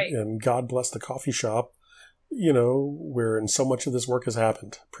 Right. And God bless the coffee shop, wherein so much of this work has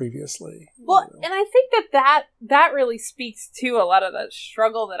happened previously. Well, and I think that really speaks to a lot of the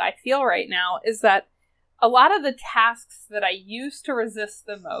struggle that I feel right now, is that a lot of the tasks that I used to resist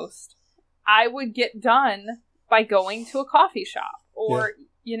the most, I would get done by going to a coffee shop. Or,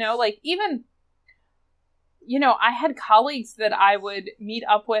 like even, I had colleagues that I would meet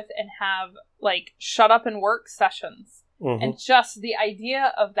up with and have like shut up and work sessions. Mm-hmm. And just the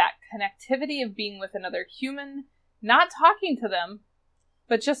idea of that connectivity of being with another human, not talking to them,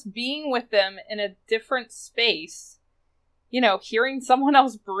 but just being with them in a different space, hearing someone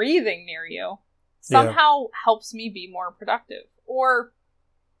else breathing near you somehow helps me be more productive. Or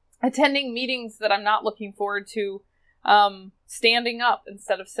attending meetings that I'm not looking forward to, standing up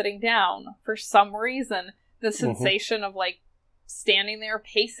instead of sitting down. For some reason, the sensation of like standing there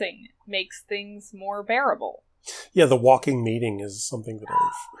pacing makes things more bearable. Yeah, the walking meeting is something that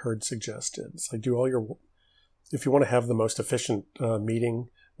I've heard suggested. It's like, if you want to have the most efficient meeting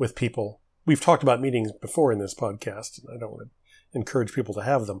with people, we've talked about meetings before in this podcast, and I don't want to encourage people to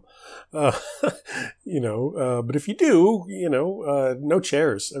have them. But if you do, no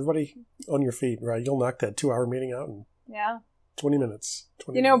chairs, everybody on your feet, right? You'll knock that 2-hour meeting out in 20 minutes.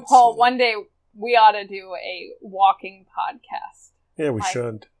 Paul, one day we ought to do a walking podcast. Yeah, we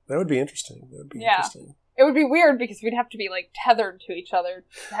should. That would be interesting. Interesting. It would be weird because we'd have to be like tethered to each other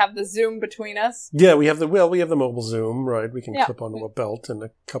to have the Zoom between us. Yeah, we have the mobile Zoom, right? We can clip onto a belt and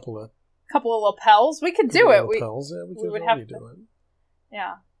a couple of lapels. We could do it. Lapels. We would have to do it.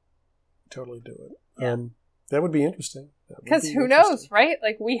 Yeah. Totally do it. Yeah. That would be interesting. Because who knows, right?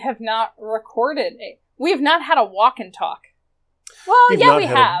 Like, we have not recorded we have not had a walk and talk. Well, we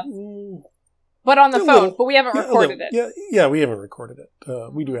have. But on the phone, but we haven't recorded it. Yeah, we haven't recorded it.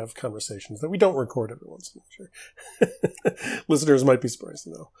 We do have conversations that we don't record every once in a while. Sure. Listeners might be surprised to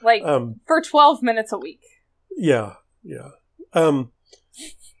know. Like, for 12 minutes a week. Yeah. But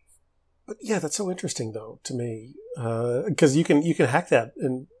yeah, that's so interesting, though, to me. Because you can hack that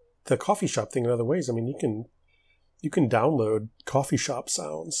in the coffee shop thing in other ways. I mean, you can download coffee shop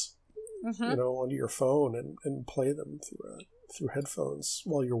sounds, onto your phone and play them through headphones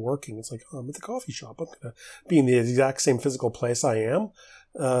while you're working. It's like, oh, I'm at the coffee shop. I'm going to be in the exact same physical place I am.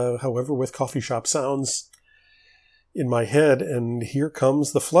 However, with coffee shop sounds in my head, and here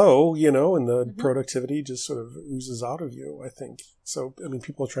comes the flow, and the productivity just sort of oozes out of you, I think. So, I mean,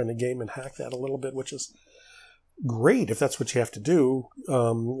 people are trying to game and hack that a little bit, which is great if that's what you have to do.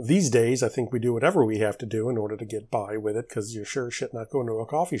 These days, I think we do whatever we have to do in order to get by with it, because you're sure as shit not going to a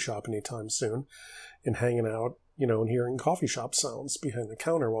coffee shop anytime soon and hanging out, and hearing coffee shop sounds behind the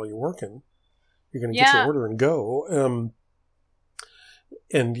counter while you're working. You're going to get your order and go.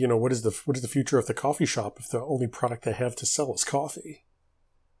 And what is the future of the coffee shop if the only product they have to sell is coffee?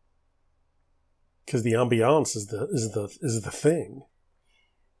 Because the ambiance is the thing.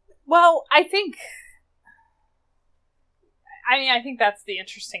 Well, I think that's the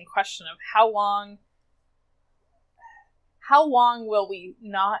interesting question of how long will we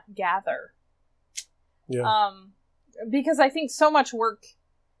not gather? Yeah. Because I think so much work.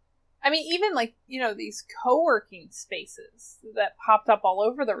 I mean, even these co-working spaces that popped up all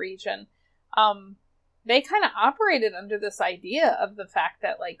over the region, they kind of operated under this idea of the fact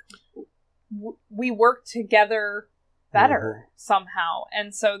that we work together better somehow.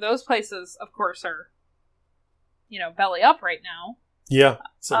 And so those places, of course, are, belly up right now. Yeah,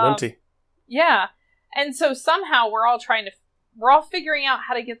 it's empty. Yeah. And so somehow we're all figuring out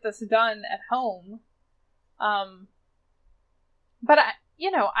how to get this done at home. But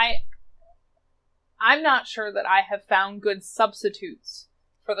I'm not sure that I have found good substitutes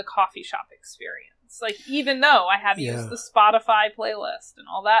for the coffee shop experience. Even though I have used the Spotify playlist and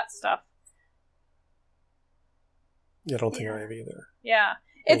all that stuff. Yeah, I don't think I have either. Yeah.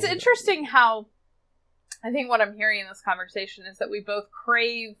 It's interesting how I think what I'm hearing in this conversation is that we both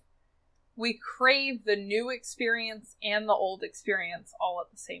crave the new experience and the old experience all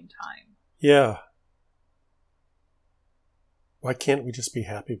at the same time. Yeah. Why can't we just be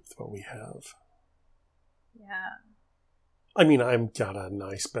happy with what we have? Yeah. I mean, I've got a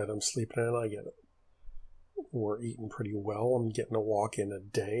nice bed I'm sleeping in. I get it. We're eating pretty well. I'm getting a walk in a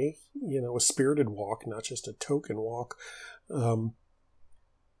day. A spirited walk, not just a token walk.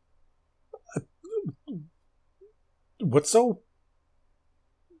 What's so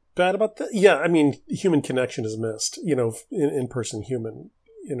bad about that? Yeah, I mean, human connection is missed. In-person human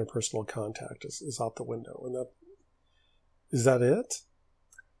interpersonal contact is out the window. And is that it?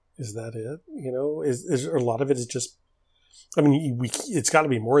 Is that it? Is a lot of it is just, I mean, it's got to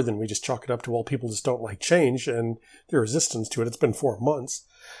be more than we just chalk it up to, well, people just don't like change and their resistance to it. It's been 4 months.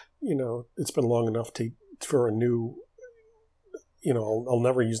 It's been long enough for a new, I'll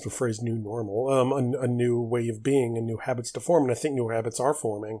never use the phrase new normal, a new way of being and new habits to form. And I think new habits are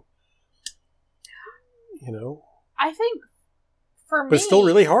forming, I think for me. But it's still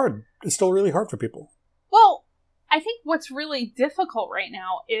really hard. It's still really hard for people. Well, I think what's really difficult right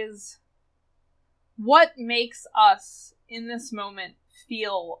now is what makes us in this moment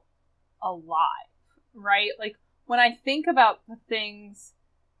feel alive, right? When I think about the things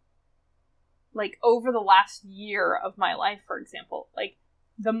over the last year of my life, for example,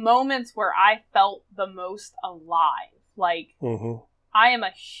 the moments where I felt the most alive, I am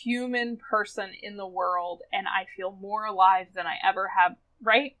a human person in the world and I feel more alive than I ever have,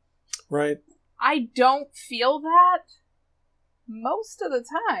 right? Right. I don't feel that most of the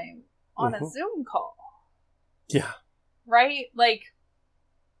time on a Zoom call. Yeah. Right?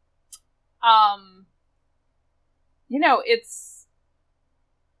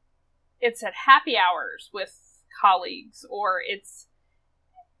 It's at happy hours with colleagues, or it's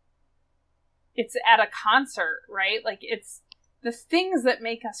at a concert, right? It's the things that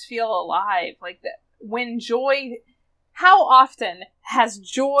make us feel alive. When joy... How often has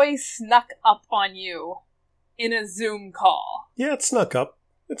joy snuck up on you in a Zoom call? Yeah, it snuck up.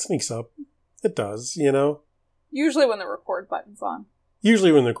 It sneaks up. It does, Usually when the record button's on.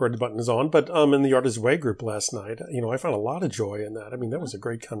 But in the Artist Way group last night, I found a lot of joy in that. I mean, that was a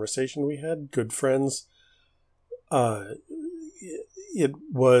great conversation we had. Good friends. It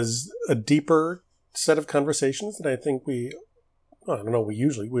was a deeper set of conversations that I think we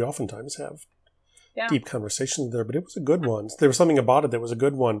oftentimes have. Yeah. Deep conversations there, but it was a good one. There was something about it that was a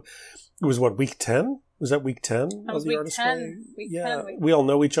good one. It was week 10? Was that week 10 of the Artist Way? Week 10. We all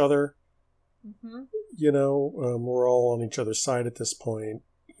know each other. Mm-hmm. We're all on each other's side at this point,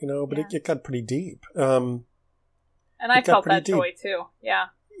 but it got pretty deep. And I felt that deep. Joy too. Yeah.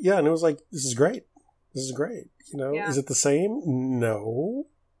 Yeah. And it was this is great. This is great. Is it the same? No,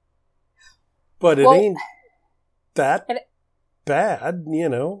 but it ain't that bad,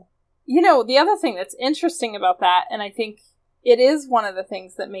 the other thing that's interesting about that, and I think it is one of the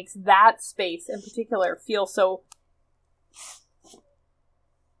things that makes that space in particular feel so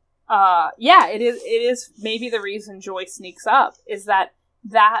yeah, it is maybe the reason Joy sneaks up is that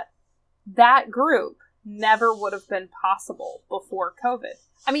group never would have been possible before COVID.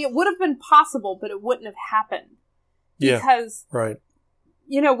 I mean, it would have been possible, but it wouldn't have happened. Because, right.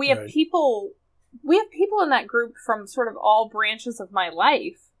 We have people in that group from sort of all branches of my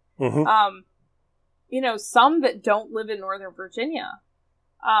life. Mm-hmm. Some that don't live in Northern Virginia,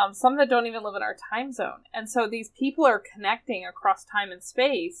 some that don't even live in our time zone. And so these people are connecting across time and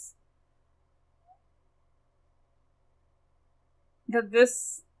space that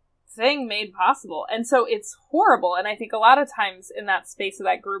this thing made possible. And so it's horrible. And I think a lot of times in that space of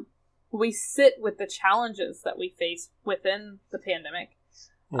that group, we sit with the challenges that we face within the pandemic.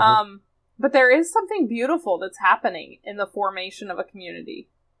 Mm-hmm. But there is something beautiful that's happening in the formation of a community.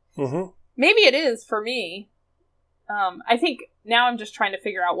 Mm-hmm. Maybe it is for me. I think now I'm just trying to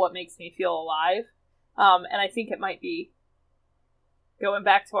figure out what makes me feel alive. And I think it might be, going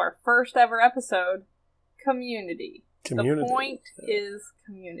back to our first ever episode, community. The point is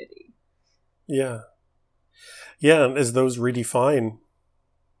community. Yeah. Yeah, and as those redefine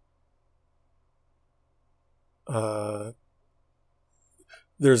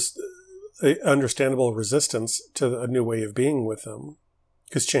there's a understandable resistance to a new way of being with them,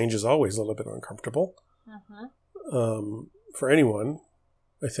 because change is always a little bit uncomfortable. Mm-hmm. For anyone,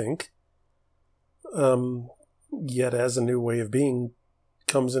 I think. Yet as a new way of being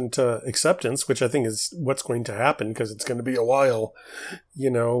comes into acceptance, which I think is what's going to happen, because it's going to be a while,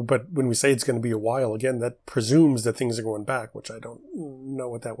 but when we say it's going to be a while, again, that presumes that things are going back, which I don't know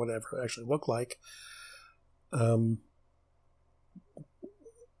what that would ever actually look like.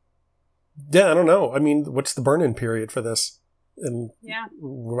 Yeah, I don't know. I mean, what's the burn-in period for this? And yeah,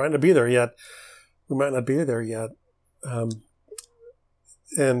 we might not be there yet.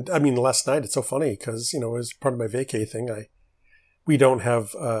 And I mean, last night, it's so funny because, as part of my vacay thing, we don't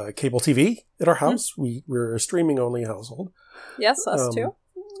have cable TV at our house. Mm-hmm. We're a streaming only household. Yes, us too.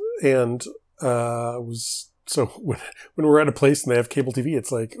 And so when we're at a place and they have cable TV,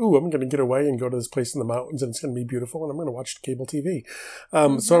 it's like, ooh, I'm going to get away and go to this place in the mountains, and it's going to be beautiful, and I'm going to watch cable TV.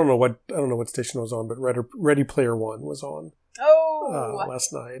 Mm-hmm. So I don't know what station it was on, but Ready Player One was on.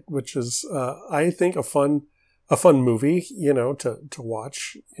 Last night, which is I think a fun movie, to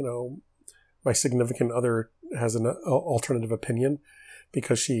watch. My significant other has an alternative opinion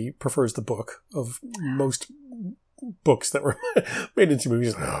because she prefers the book of most books that were made into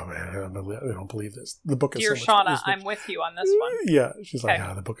movies. Oh man, I don't believe this. The book is Dear so much Shauna, I'm with you on this one. Yeah, she's like,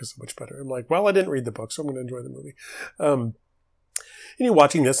 the book is so much better. I'm like, well, I didn't read the book, so I'm going to enjoy the movie. And you're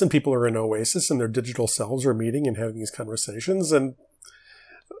watching this, and people are in Oasis, and their digital selves are meeting and having these conversations. And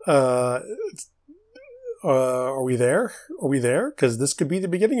are we there? Are we there? Because this could be the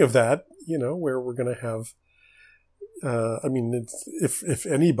beginning of that. Where we're going to have. If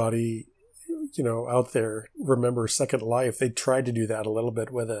anybody, out there remembers Second Life, they tried to do that a little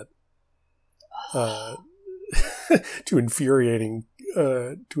bit with it. To infuriating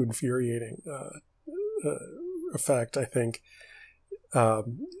effect, I think.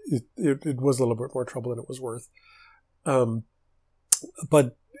 It was a little bit more trouble than it was worth.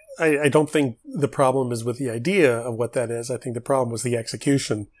 But I don't think the problem is with the idea of what that is. I think the problem was the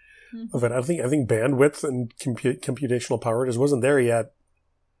execution of it. I think bandwidth and computational power just wasn't there yet.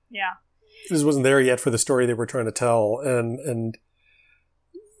 Yeah. It just wasn't there yet for the story they were trying to tell. And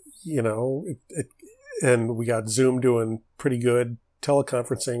and we got Zoom doing pretty good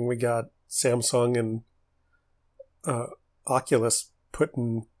teleconferencing. We got Samsung and Oculus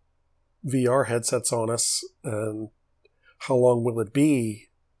putting VR headsets on us. And how long will it be?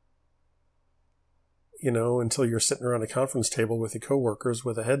 Until you're sitting around a conference table with your coworkers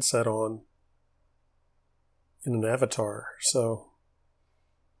with a headset on in an avatar. So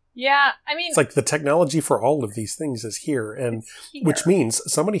yeah, I mean, it's like the technology for all of these things is here, and which means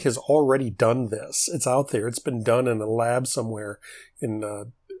somebody has already done this. It's out there. It's been done in a lab somewhere in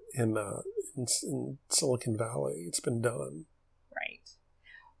Silicon Valley. It's been done. Right.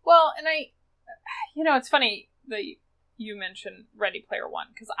 Well, and it's funny that you mentioned Ready Player One,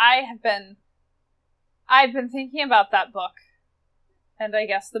 because I've been thinking about that book, and I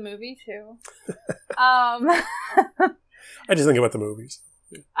guess the movie too. I just think about the movies.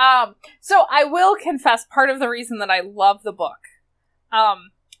 So I will confess, part of the reason that I love the book,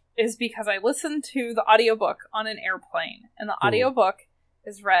 is because I listened to the audiobook on an airplane, and the audiobook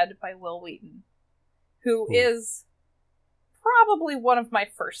is read by Wil Wheaton, who is probably one of my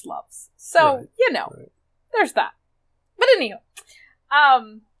first loves. So, there's that. But anywho,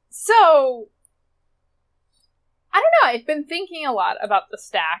 so I don't know, I've been thinking a lot about the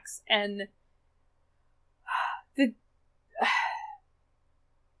stacks and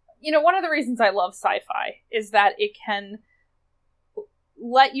one of the reasons I love sci-fi is that it can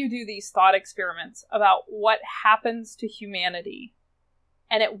let you do these thought experiments about what happens to humanity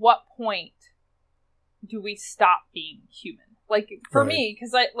and at what point do we stop being human. Like, for me,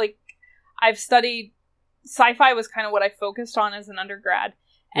 because I've studied sci-fi was kind of what I focused on as an undergrad.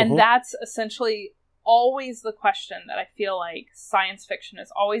 And that's essentially always the question that I feel like science fiction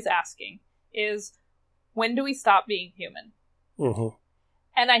is always asking is, when do we stop being human?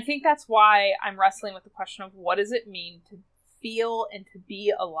 And I think that's why I'm wrestling with the question of what does it mean to feel and to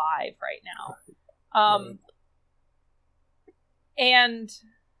be alive right now? And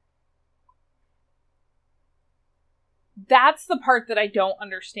that's the part that I don't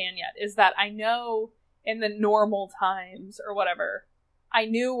understand yet, is that I know in the normal times or whatever, I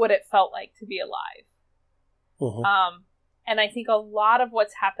knew what it felt like to be alive. And I think a lot of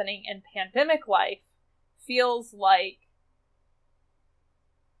what's happening in pandemic life feels like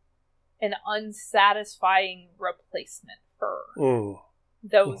an unsatisfying replacement for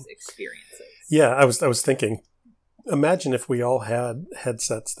those experiences. Yeah, I was thinking, imagine if we all had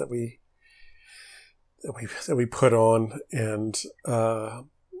headsets that we put on and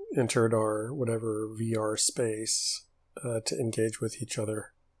entered our whatever VR space to engage with each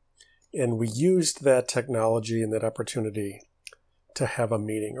other. And we used that technology and that opportunity to have a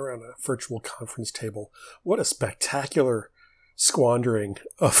meeting around a virtual conference table. What a spectacular squandering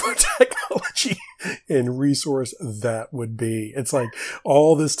of technology and resource that would be. It's like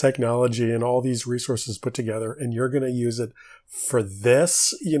all this technology and all these resources put together, and you're going to use it for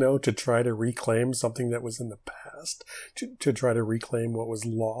this, to try to reclaim something that was in the past, to try to reclaim what was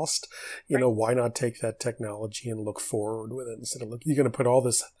lost. Why not take that technology and look forward with it instead of you're going to put all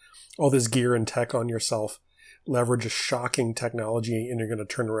this gear and tech on yourself, leverage a shocking technology, and you're going to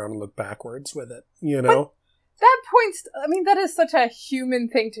turn around and look backwards with it, But that points, that is such a human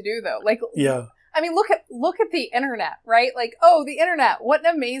thing to do, though. Yeah. Look at the internet, right? The internet, what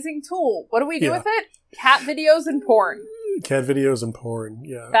an amazing tool. What do we do with it? Cat videos and porn. Cat videos and porn,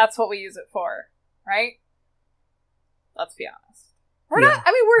 yeah. That's what we use it for, right? Let's be honest. We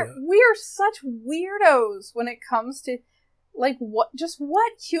are such weirdos when it comes to, what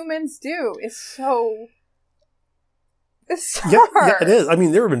humans do is so... It's so hard. Yeah, it is.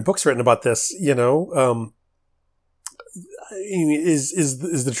 There have been books written about this,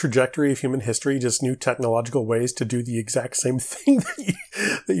 is the trajectory of human history just new technological ways to do the exact same thing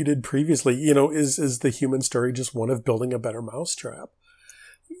that you did previously? Is the human story just one of building a better mousetrap?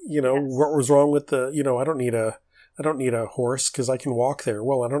 Yes. What was wrong with I don't need a horse because I can walk there.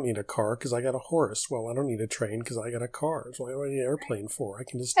 Well, I don't need a car because I got a horse. Well, I don't need a train because I got a car. So what do I need an airplane for? I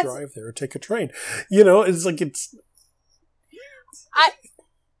can just drive there or take a train. It's like it's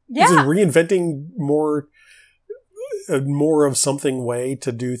reinventing more of something way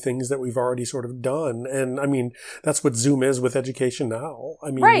to do things that we've already sort of done. And that's what Zoom is with education now.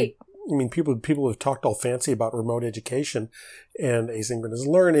 Right. People have talked all fancy about remote education and asynchronous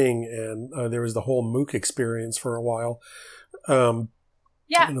learning, and there was the whole MOOC experience for a while. And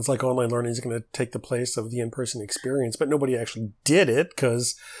it's like online learning is going to take the place of the in-person experience, but nobody actually did it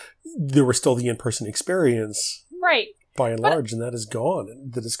because there was still the in-person experience. Right. By and large, and that is gone.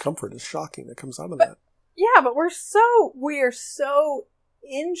 And the discomfort is shocking that comes out of that. Yeah, but we are so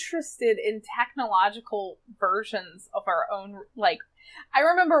interested in technological versions of our own. I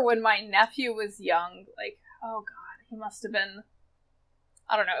remember when my nephew was young, oh God, he must have been,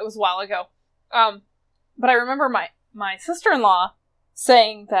 I don't know, it was a while ago. But I remember my sister-in-law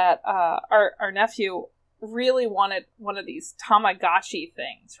saying that our nephew really wanted one of these Tamagotchi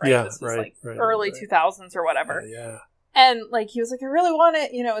things, right? Yeah, this was early 2000s or whatever. Yeah. And, he was like, I really want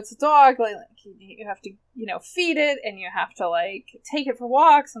it, it's a dog, you have to, feed it, and you have to, take it for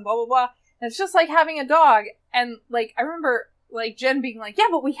walks, and blah, blah, blah, and it's just like having a dog, and, I remember, Jen being like, yeah,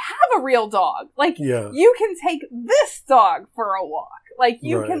 but we have a real dog, you can take this dog for a walk,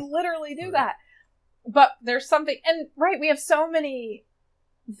 you can literally do that, but there's something, and, we have so many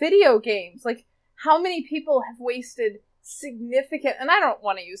video games, how many people have wasted significant, and I don't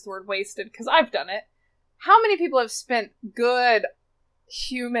want to use the word wasted, because I've done it, how many people have spent good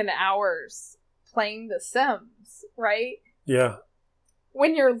human hours playing The Sims, right? Yeah.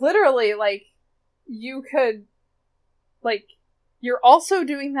 When you're literally, you could, you're also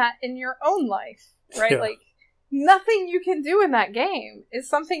doing that in your own life, right? Yeah. Nothing you can do in that game is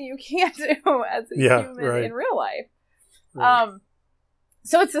something you can't do as a human in real life. Right.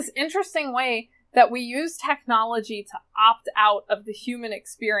 So it's this interesting way that we use technology to opt out of the human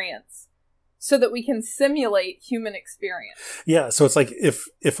experience so that we can simulate human experience. Yeah, so it's like if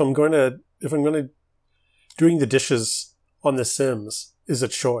I'm going to doing the dishes on The Sims, is a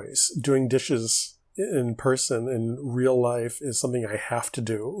choice. Doing dishes in person in real life is something I have to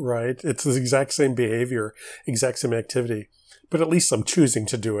do, right? It's the exact same behavior, exact same activity, but at least I'm choosing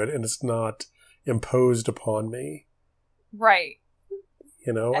to do it and it's not imposed upon me. Right.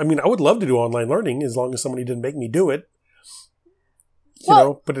 You know, I mean, I would love to do online learning as long as somebody didn't make me do it. You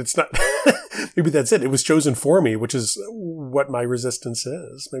know, but it's not, maybe that's it. It was chosen for me, which is what my resistance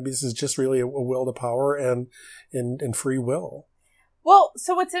is. Maybe this is just really a will to power and free will. Well,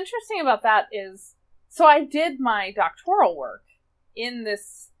 so what's interesting about that is, so I did my doctoral work in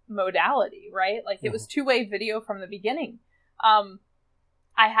this modality, right? Like it was two-way video from the beginning. I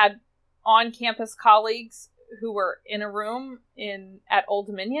had on-campus colleagues who were in a room at Old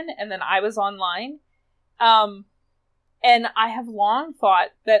Dominion, and then I was online. And I have long thought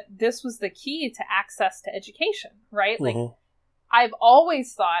that this was the key to access to education, right? Like, I've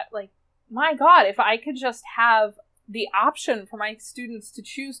always thought, like, my God, if I could just have the option for my students to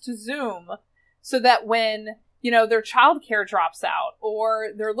choose to Zoom so that when, you know, their childcare drops out or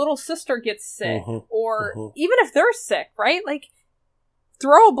their little sister gets sick or even if they're sick, right? Like,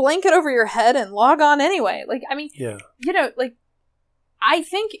 throw a blanket over your head and log on anyway. Like, I mean, you know, like, I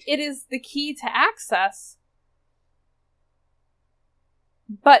think it is the key to access.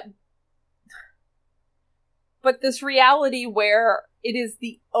 But this reality where it is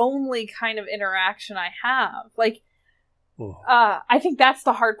the only kind of interaction I have, like, I think that's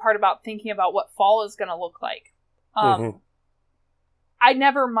the hard part about thinking about what fall is going to look like. I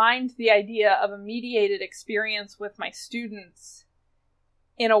never mind the idea of a mediated experience with my students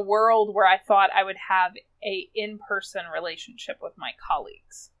in a world where I thought I would have a in-person relationship with my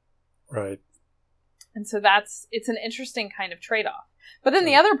colleagues. Right. And so it's an interesting kind of trade-off. But then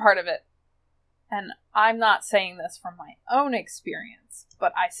the other part of it, and I'm not saying this from my own experience,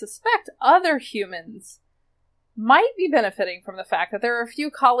 but I suspect other humans might be benefiting from the fact that there are a few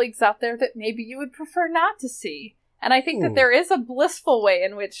colleagues out there that maybe you would prefer not to see. And I think that there is a blissful way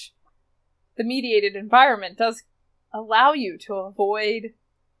in which the mediated environment does allow you to avoid,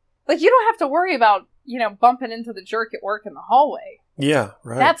 like, you don't have to worry about, you know, bumping into the jerk at work in the hallway. Yeah,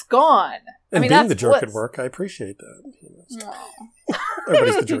 right. That's gone. And I mean, being the jerk at work, I appreciate that.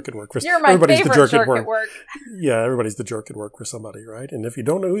 Everybody's the jerk at work. You're my favorite jerk at work. Yeah, everybody's the jerk at work for somebody, right? And if you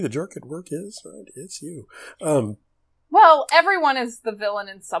don't know who the jerk at work is, right, it's you. Well, everyone is the villain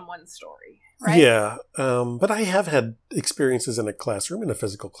in someone's story, right? Yeah, but I have had experiences in a classroom, in a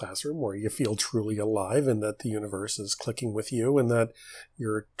physical classroom, where you feel truly alive and that the universe is clicking with you and that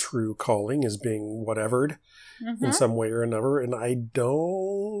your true calling is being whatevered in some way or another. And I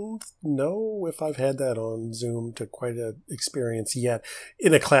don't know if I've had that on Zoom to quite an experience yet,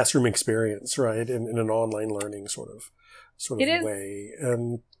 in a classroom experience, right? In an online learning sort of way.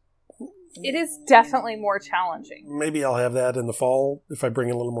 And it is definitely more challenging. Maybe I'll have that in the fall if I bring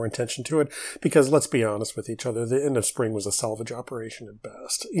a little more intention to it. Because let's be honest with each other, the end of spring was a salvage operation at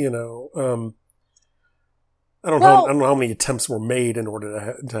best. You know, I don't know how many attempts were made in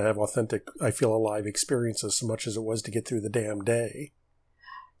order to have authentic, I feel alive experiences, so much as it was to get through the damn day.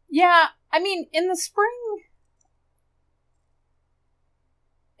 Yeah, I mean, in the spring,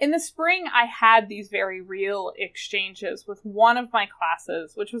 I had these very real exchanges with one of my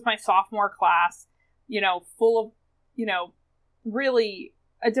classes, which was my sophomore class, you know, full of, you know, really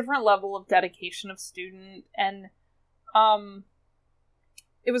a different level of dedication of student. And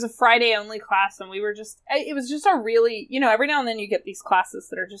it was a Friday only class, and it was just a really, you know, every now and then you get these classes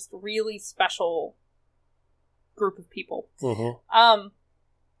that are just really special group of people.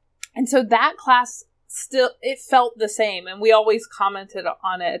 And so that class, still, it felt the same, and we always commented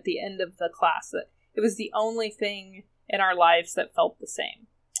on it at the end of the class that it was the only thing in our lives that felt the same.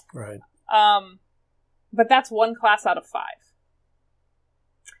 Right. But that's one class out of 5.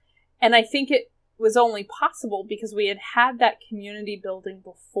 And I think it was only possible because we had that community building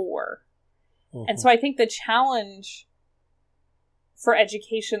before. And so I think the challenge for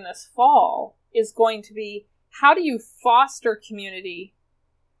education this fall is going to be, how do you foster community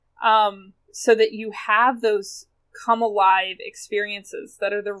so that you have those come alive experiences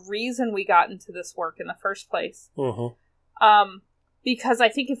that are the reason we got into this work in the first place. Because I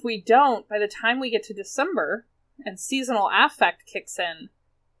think if we don't, by the time we get to December and seasonal affect kicks in,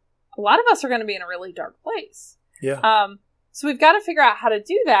 a lot of us are going to be in a really dark place. Yeah. So we've got to figure out how to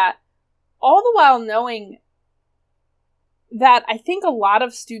do that, all the while knowing that I think a lot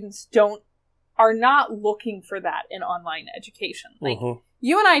of students are not looking for that in online education. Like,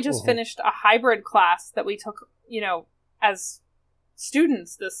 you and I just finished a hybrid class that we took, you know, as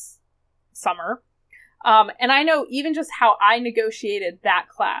students this summer. And I know even just how I negotiated that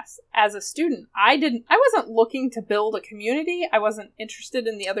class as a student, I wasn't looking to build a community. I wasn't interested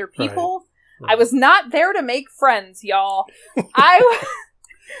in the other people. Right. I was not there to make friends, y'all.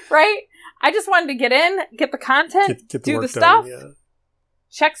 Right? I just wanted to get in, get the content, get do the stuff,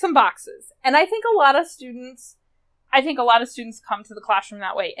 check some boxes. And I think a lot of students come to the classroom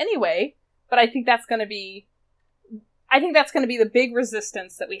that way anyway, but I think that's going to be the big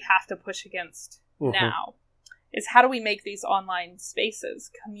resistance that we have to push against now, is how do we make these online spaces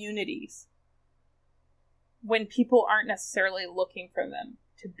communities when people aren't necessarily looking for them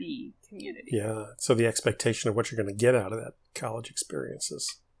to be community? Yeah. So the expectation of what you're going to get out of that college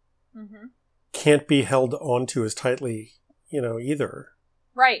experiences can't be held onto as tightly, either.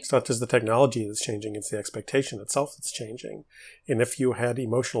 Right. It's not just the technology that's changing, it's the expectation itself that's changing. And if you had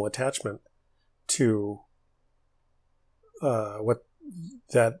emotional attachment to what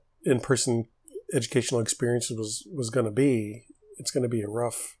that in-person educational experience was going to be, it's going to be a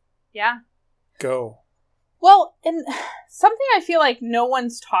rough go. Well, and something I feel like no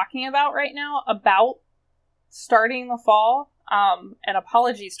one's talking about right now about starting the fall, and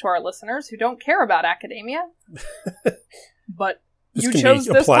apologies to our listeners who don't care about academia, but you chose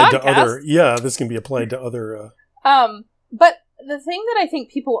this podcast. This can be applied to other... But the thing that I think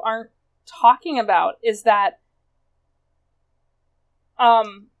people aren't talking about is that a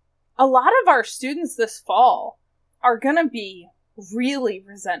lot of our students this fall are going to be really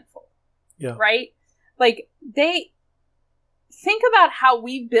resentful. Yeah. Right? Like, they think about how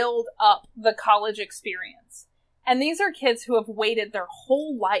we build up the college experience. And these are kids who have waited their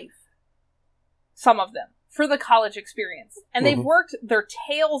whole life, some of them, for the college experience. And they've worked their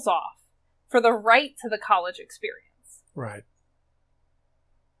tails off for the right to the college experience. Right.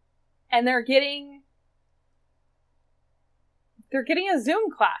 And they're getting a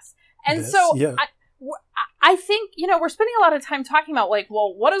Zoom class. And I think, we're spending a lot of time talking about, like,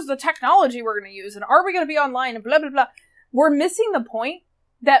 well, what is the technology we're going to use? And are we going to be online? And blah, blah, blah. We're missing the point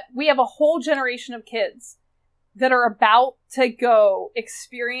that we have a whole generation of kids that are about to go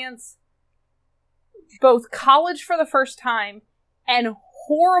experience both college for the first time and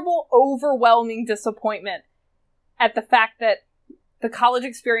horrible, overwhelming disappointment at the fact that the college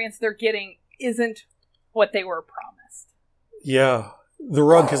experience they're getting isn't what they were promised. Yeah. The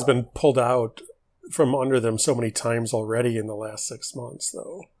rug has been pulled out from under them so many times already in the last 6 months,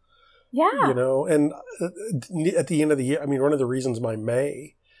 though. Yeah. And at the end of the year, I mean, one of the reasons my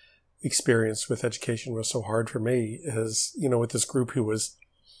May experience with education was so hard for me is, with this group who's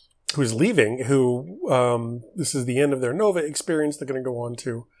leaving, this is the end of their Nova experience. They're going to go on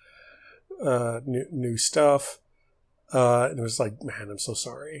to new stuff. And it was like, man, I'm so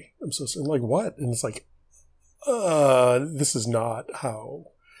sorry. I'm like, what? And it's like, this is not how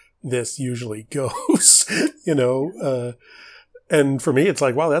this usually goes, and for me, it's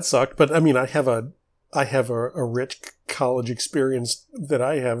like, wow, that sucked. But I mean, I have a rich college experience that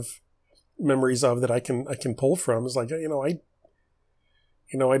I have memories of that I can pull from. It's like, I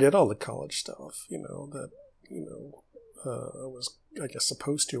did all the college stuff, that, I was, I guess,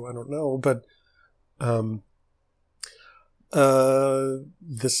 supposed to, I don't know, but,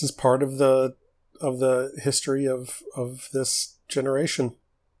 this is part of the history of this generation.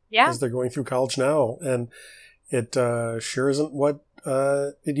 Yeah. As they're going through college now. And it sure isn't what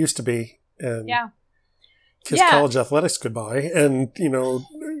it used to be. And kiss college athletics goodbye. And,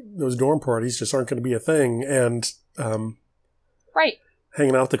 those dorm parties just aren't going to be a thing. And right.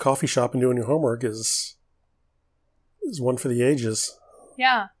 Hanging out at the coffee shop and doing your homework is one for the ages.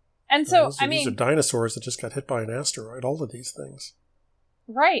 Yeah. And so, these are dinosaurs that just got hit by an asteroid, all of these things.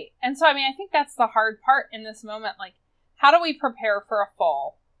 Right. And so, I think that's the hard part in this moment. Like, how do we prepare for a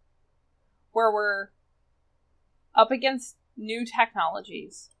fall where we're up against new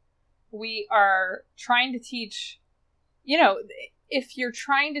technologies? We are trying to teach, if you're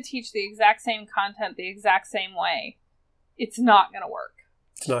trying to teach the exact same content the exact same way, it's not going to work.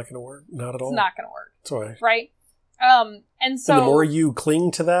 It's not going to work. Not at all. It's not going to work. That's why. Right? And the more you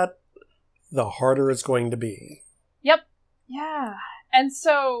cling to that, the harder it's going to be. Yep. Yeah. And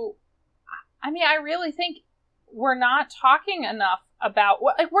so, I really think we're not talking enough about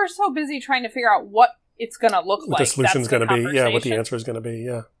we're so busy trying to figure out what it's going to look like. What the solution's going to be. Yeah, what the answer is going to be.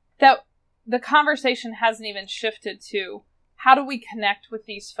 Yeah. That the conversation hasn't even shifted to how do we connect with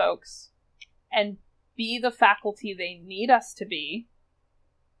these folks and be the faculty they need us to be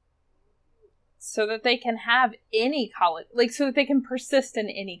so that they can have any college, so that they can persist in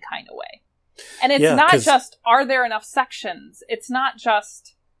any kind of way. And it's not just, are there enough sections? It's not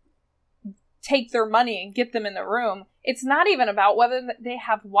just take their money and get them in the room. It's not even about whether they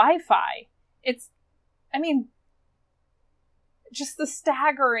have Wi-Fi. It's I mean, just the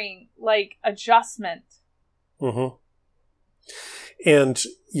staggering, like, adjustment. Mm-hmm. And,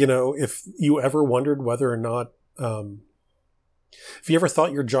 you know, if you ever wondered whether or not, if you ever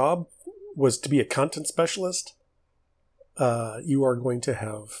thought your job was to be a content specialist, you are going to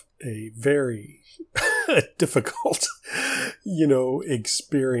have a very difficult, you know,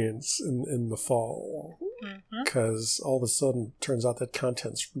 experience in the fall. Because all of a sudden it turns out that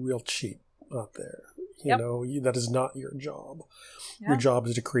content's real cheap out there. You know, that is not your job. Yeah. Your job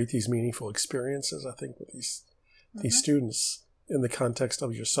is to create these meaningful experiences, I think, with these students in the context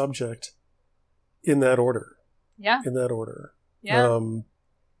of your subject in that order. Yeah. In that order. Yeah.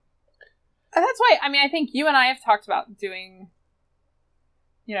 That's why, I mean, I think you and I have talked about doing,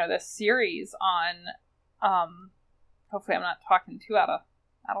 you know, this series on, hopefully I'm not talking too out of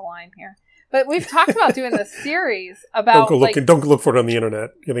line here, but we've talked about doing this series about, don't look for it on the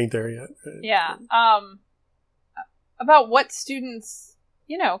internet. It ain't there yet. Yeah. About what students,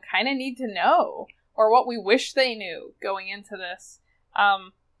 you know, kind of need to know, or what we wish they knew going into this.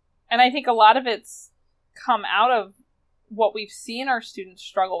 And I think a lot of it's come out of what we've seen our students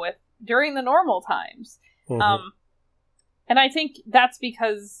struggle with during the normal times. And I think that's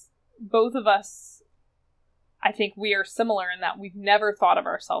because both of us, I think we are similar in that we've never thought of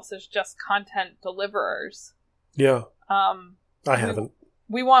ourselves as just content deliverers. Yeah. I haven't.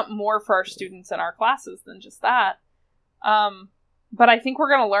 We want more for our students in our classes than just that. But I think we're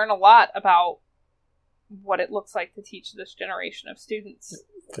going to learn a lot about what it looks like to teach this generation of students.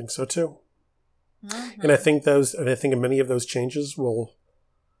 I think so too. And I think many of those changes will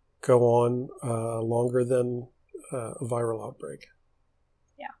go on longer than a viral outbreak.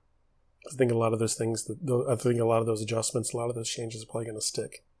 Yeah. I think a lot of those things, a lot of those adjustments, a lot of those changes are probably going to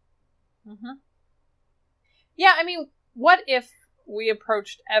stick. Yeah, I mean, what if we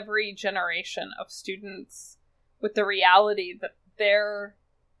approached every generation of students with the reality that their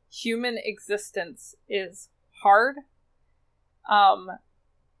human existence is hard,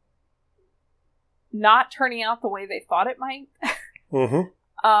 not turning out the way they thought it might,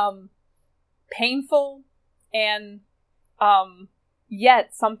 painful, and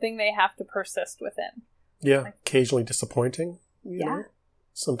yet something they have to persist within. Yeah, occasionally disappointing, you know,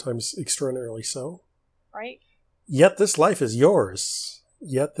 sometimes extraordinarily so. Right. Yet this life is yours.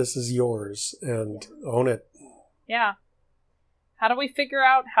 Yet this is yours, and own it. Yeah. How do we figure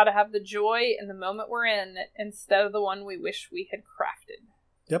out how to have the joy in the moment we're in instead of the one we wish we had crafted?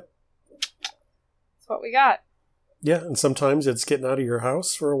 Yep. That's what we got. Yeah, and sometimes it's getting out of your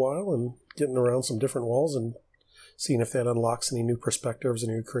house for a while and getting around some different walls and seeing if that unlocks any new perspectives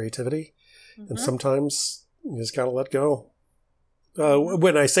and new creativity. And sometimes you just got to let go.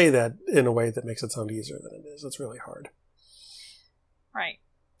 When I say that in a way that makes it sound easier than it is, it's really hard. Right.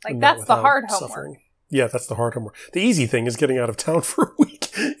 Like, that's the hard homework. Suffering. Yeah, that's the hard homework. The easy thing is getting out of town for a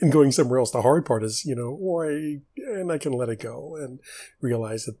week and going somewhere else. The hard part is, you know, I can let it go and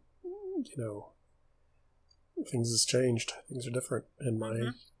realize that, you know, things has changed. Things are different and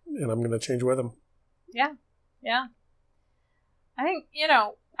I'm going to change with them. Yeah. Yeah. I think, you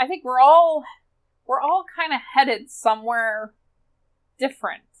know, we're all kind of headed somewhere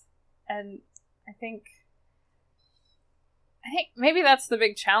different. And I think maybe that's the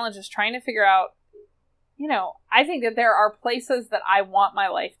big challenge, is trying to figure out, you know, I think that there are places that I want my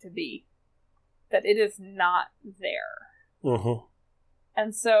life to be, that it is not there.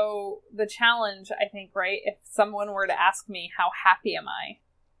 And so the challenge, I think, right, if someone were to ask me, how happy am I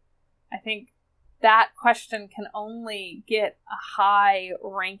think that question can only get a high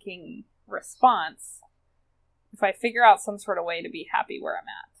ranking response if I figure out some sort of way to be happy where I'm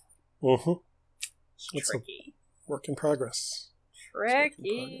at. It's tricky. Work in progress.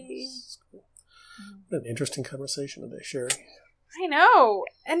 Tricky. An interesting conversation today, Sherry. I know.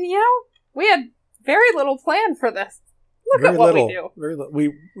 And, you know, we had very little plan for this. Look at what we do. Very little.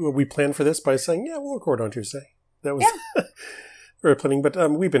 We planned for this by saying, yeah, we'll record on Tuesday. That was very planning.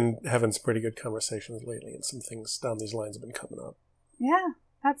 But we've been having some pretty good conversations lately, and some things down these lines have been coming up. Yeah.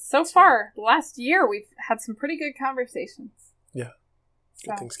 That's so far. The last year, we've had some pretty good conversations. Yeah.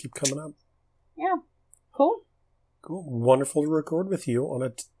 Good things keep coming up. Yeah. Cool. Cool. Wonderful to record with you on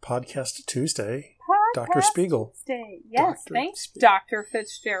a podcast Tuesday. Dr. Spiegel. Tuesday. Yes, thanks, Dr.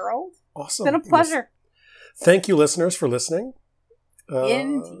 Fitzgerald. Awesome. It's been a pleasure. Thank you, listeners, for listening.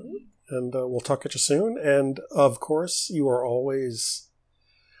 Indeed. And we'll talk at you soon. And, of course, you are always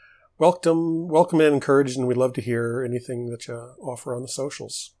welcome and encouraged, and we'd love to hear anything that you offer on the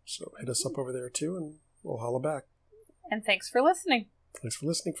socials. So hit us up over there, too, and we'll holla back. And thanks for listening. Thanks for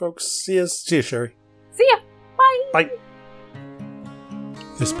listening, folks. See you, Sherry. See ya. Bye. Bye.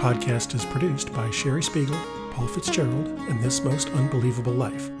 This podcast is produced by Sherry Spiegel, Paul Fitzgerald, and This Most Unbelievable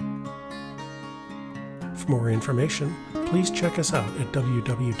Life. For more information, please check us out at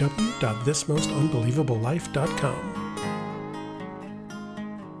www.thismostunbelievablelife.com.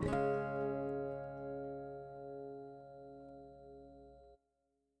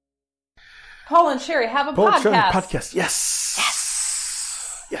 Paul and Sherry have a podcast. Podcast. Yes.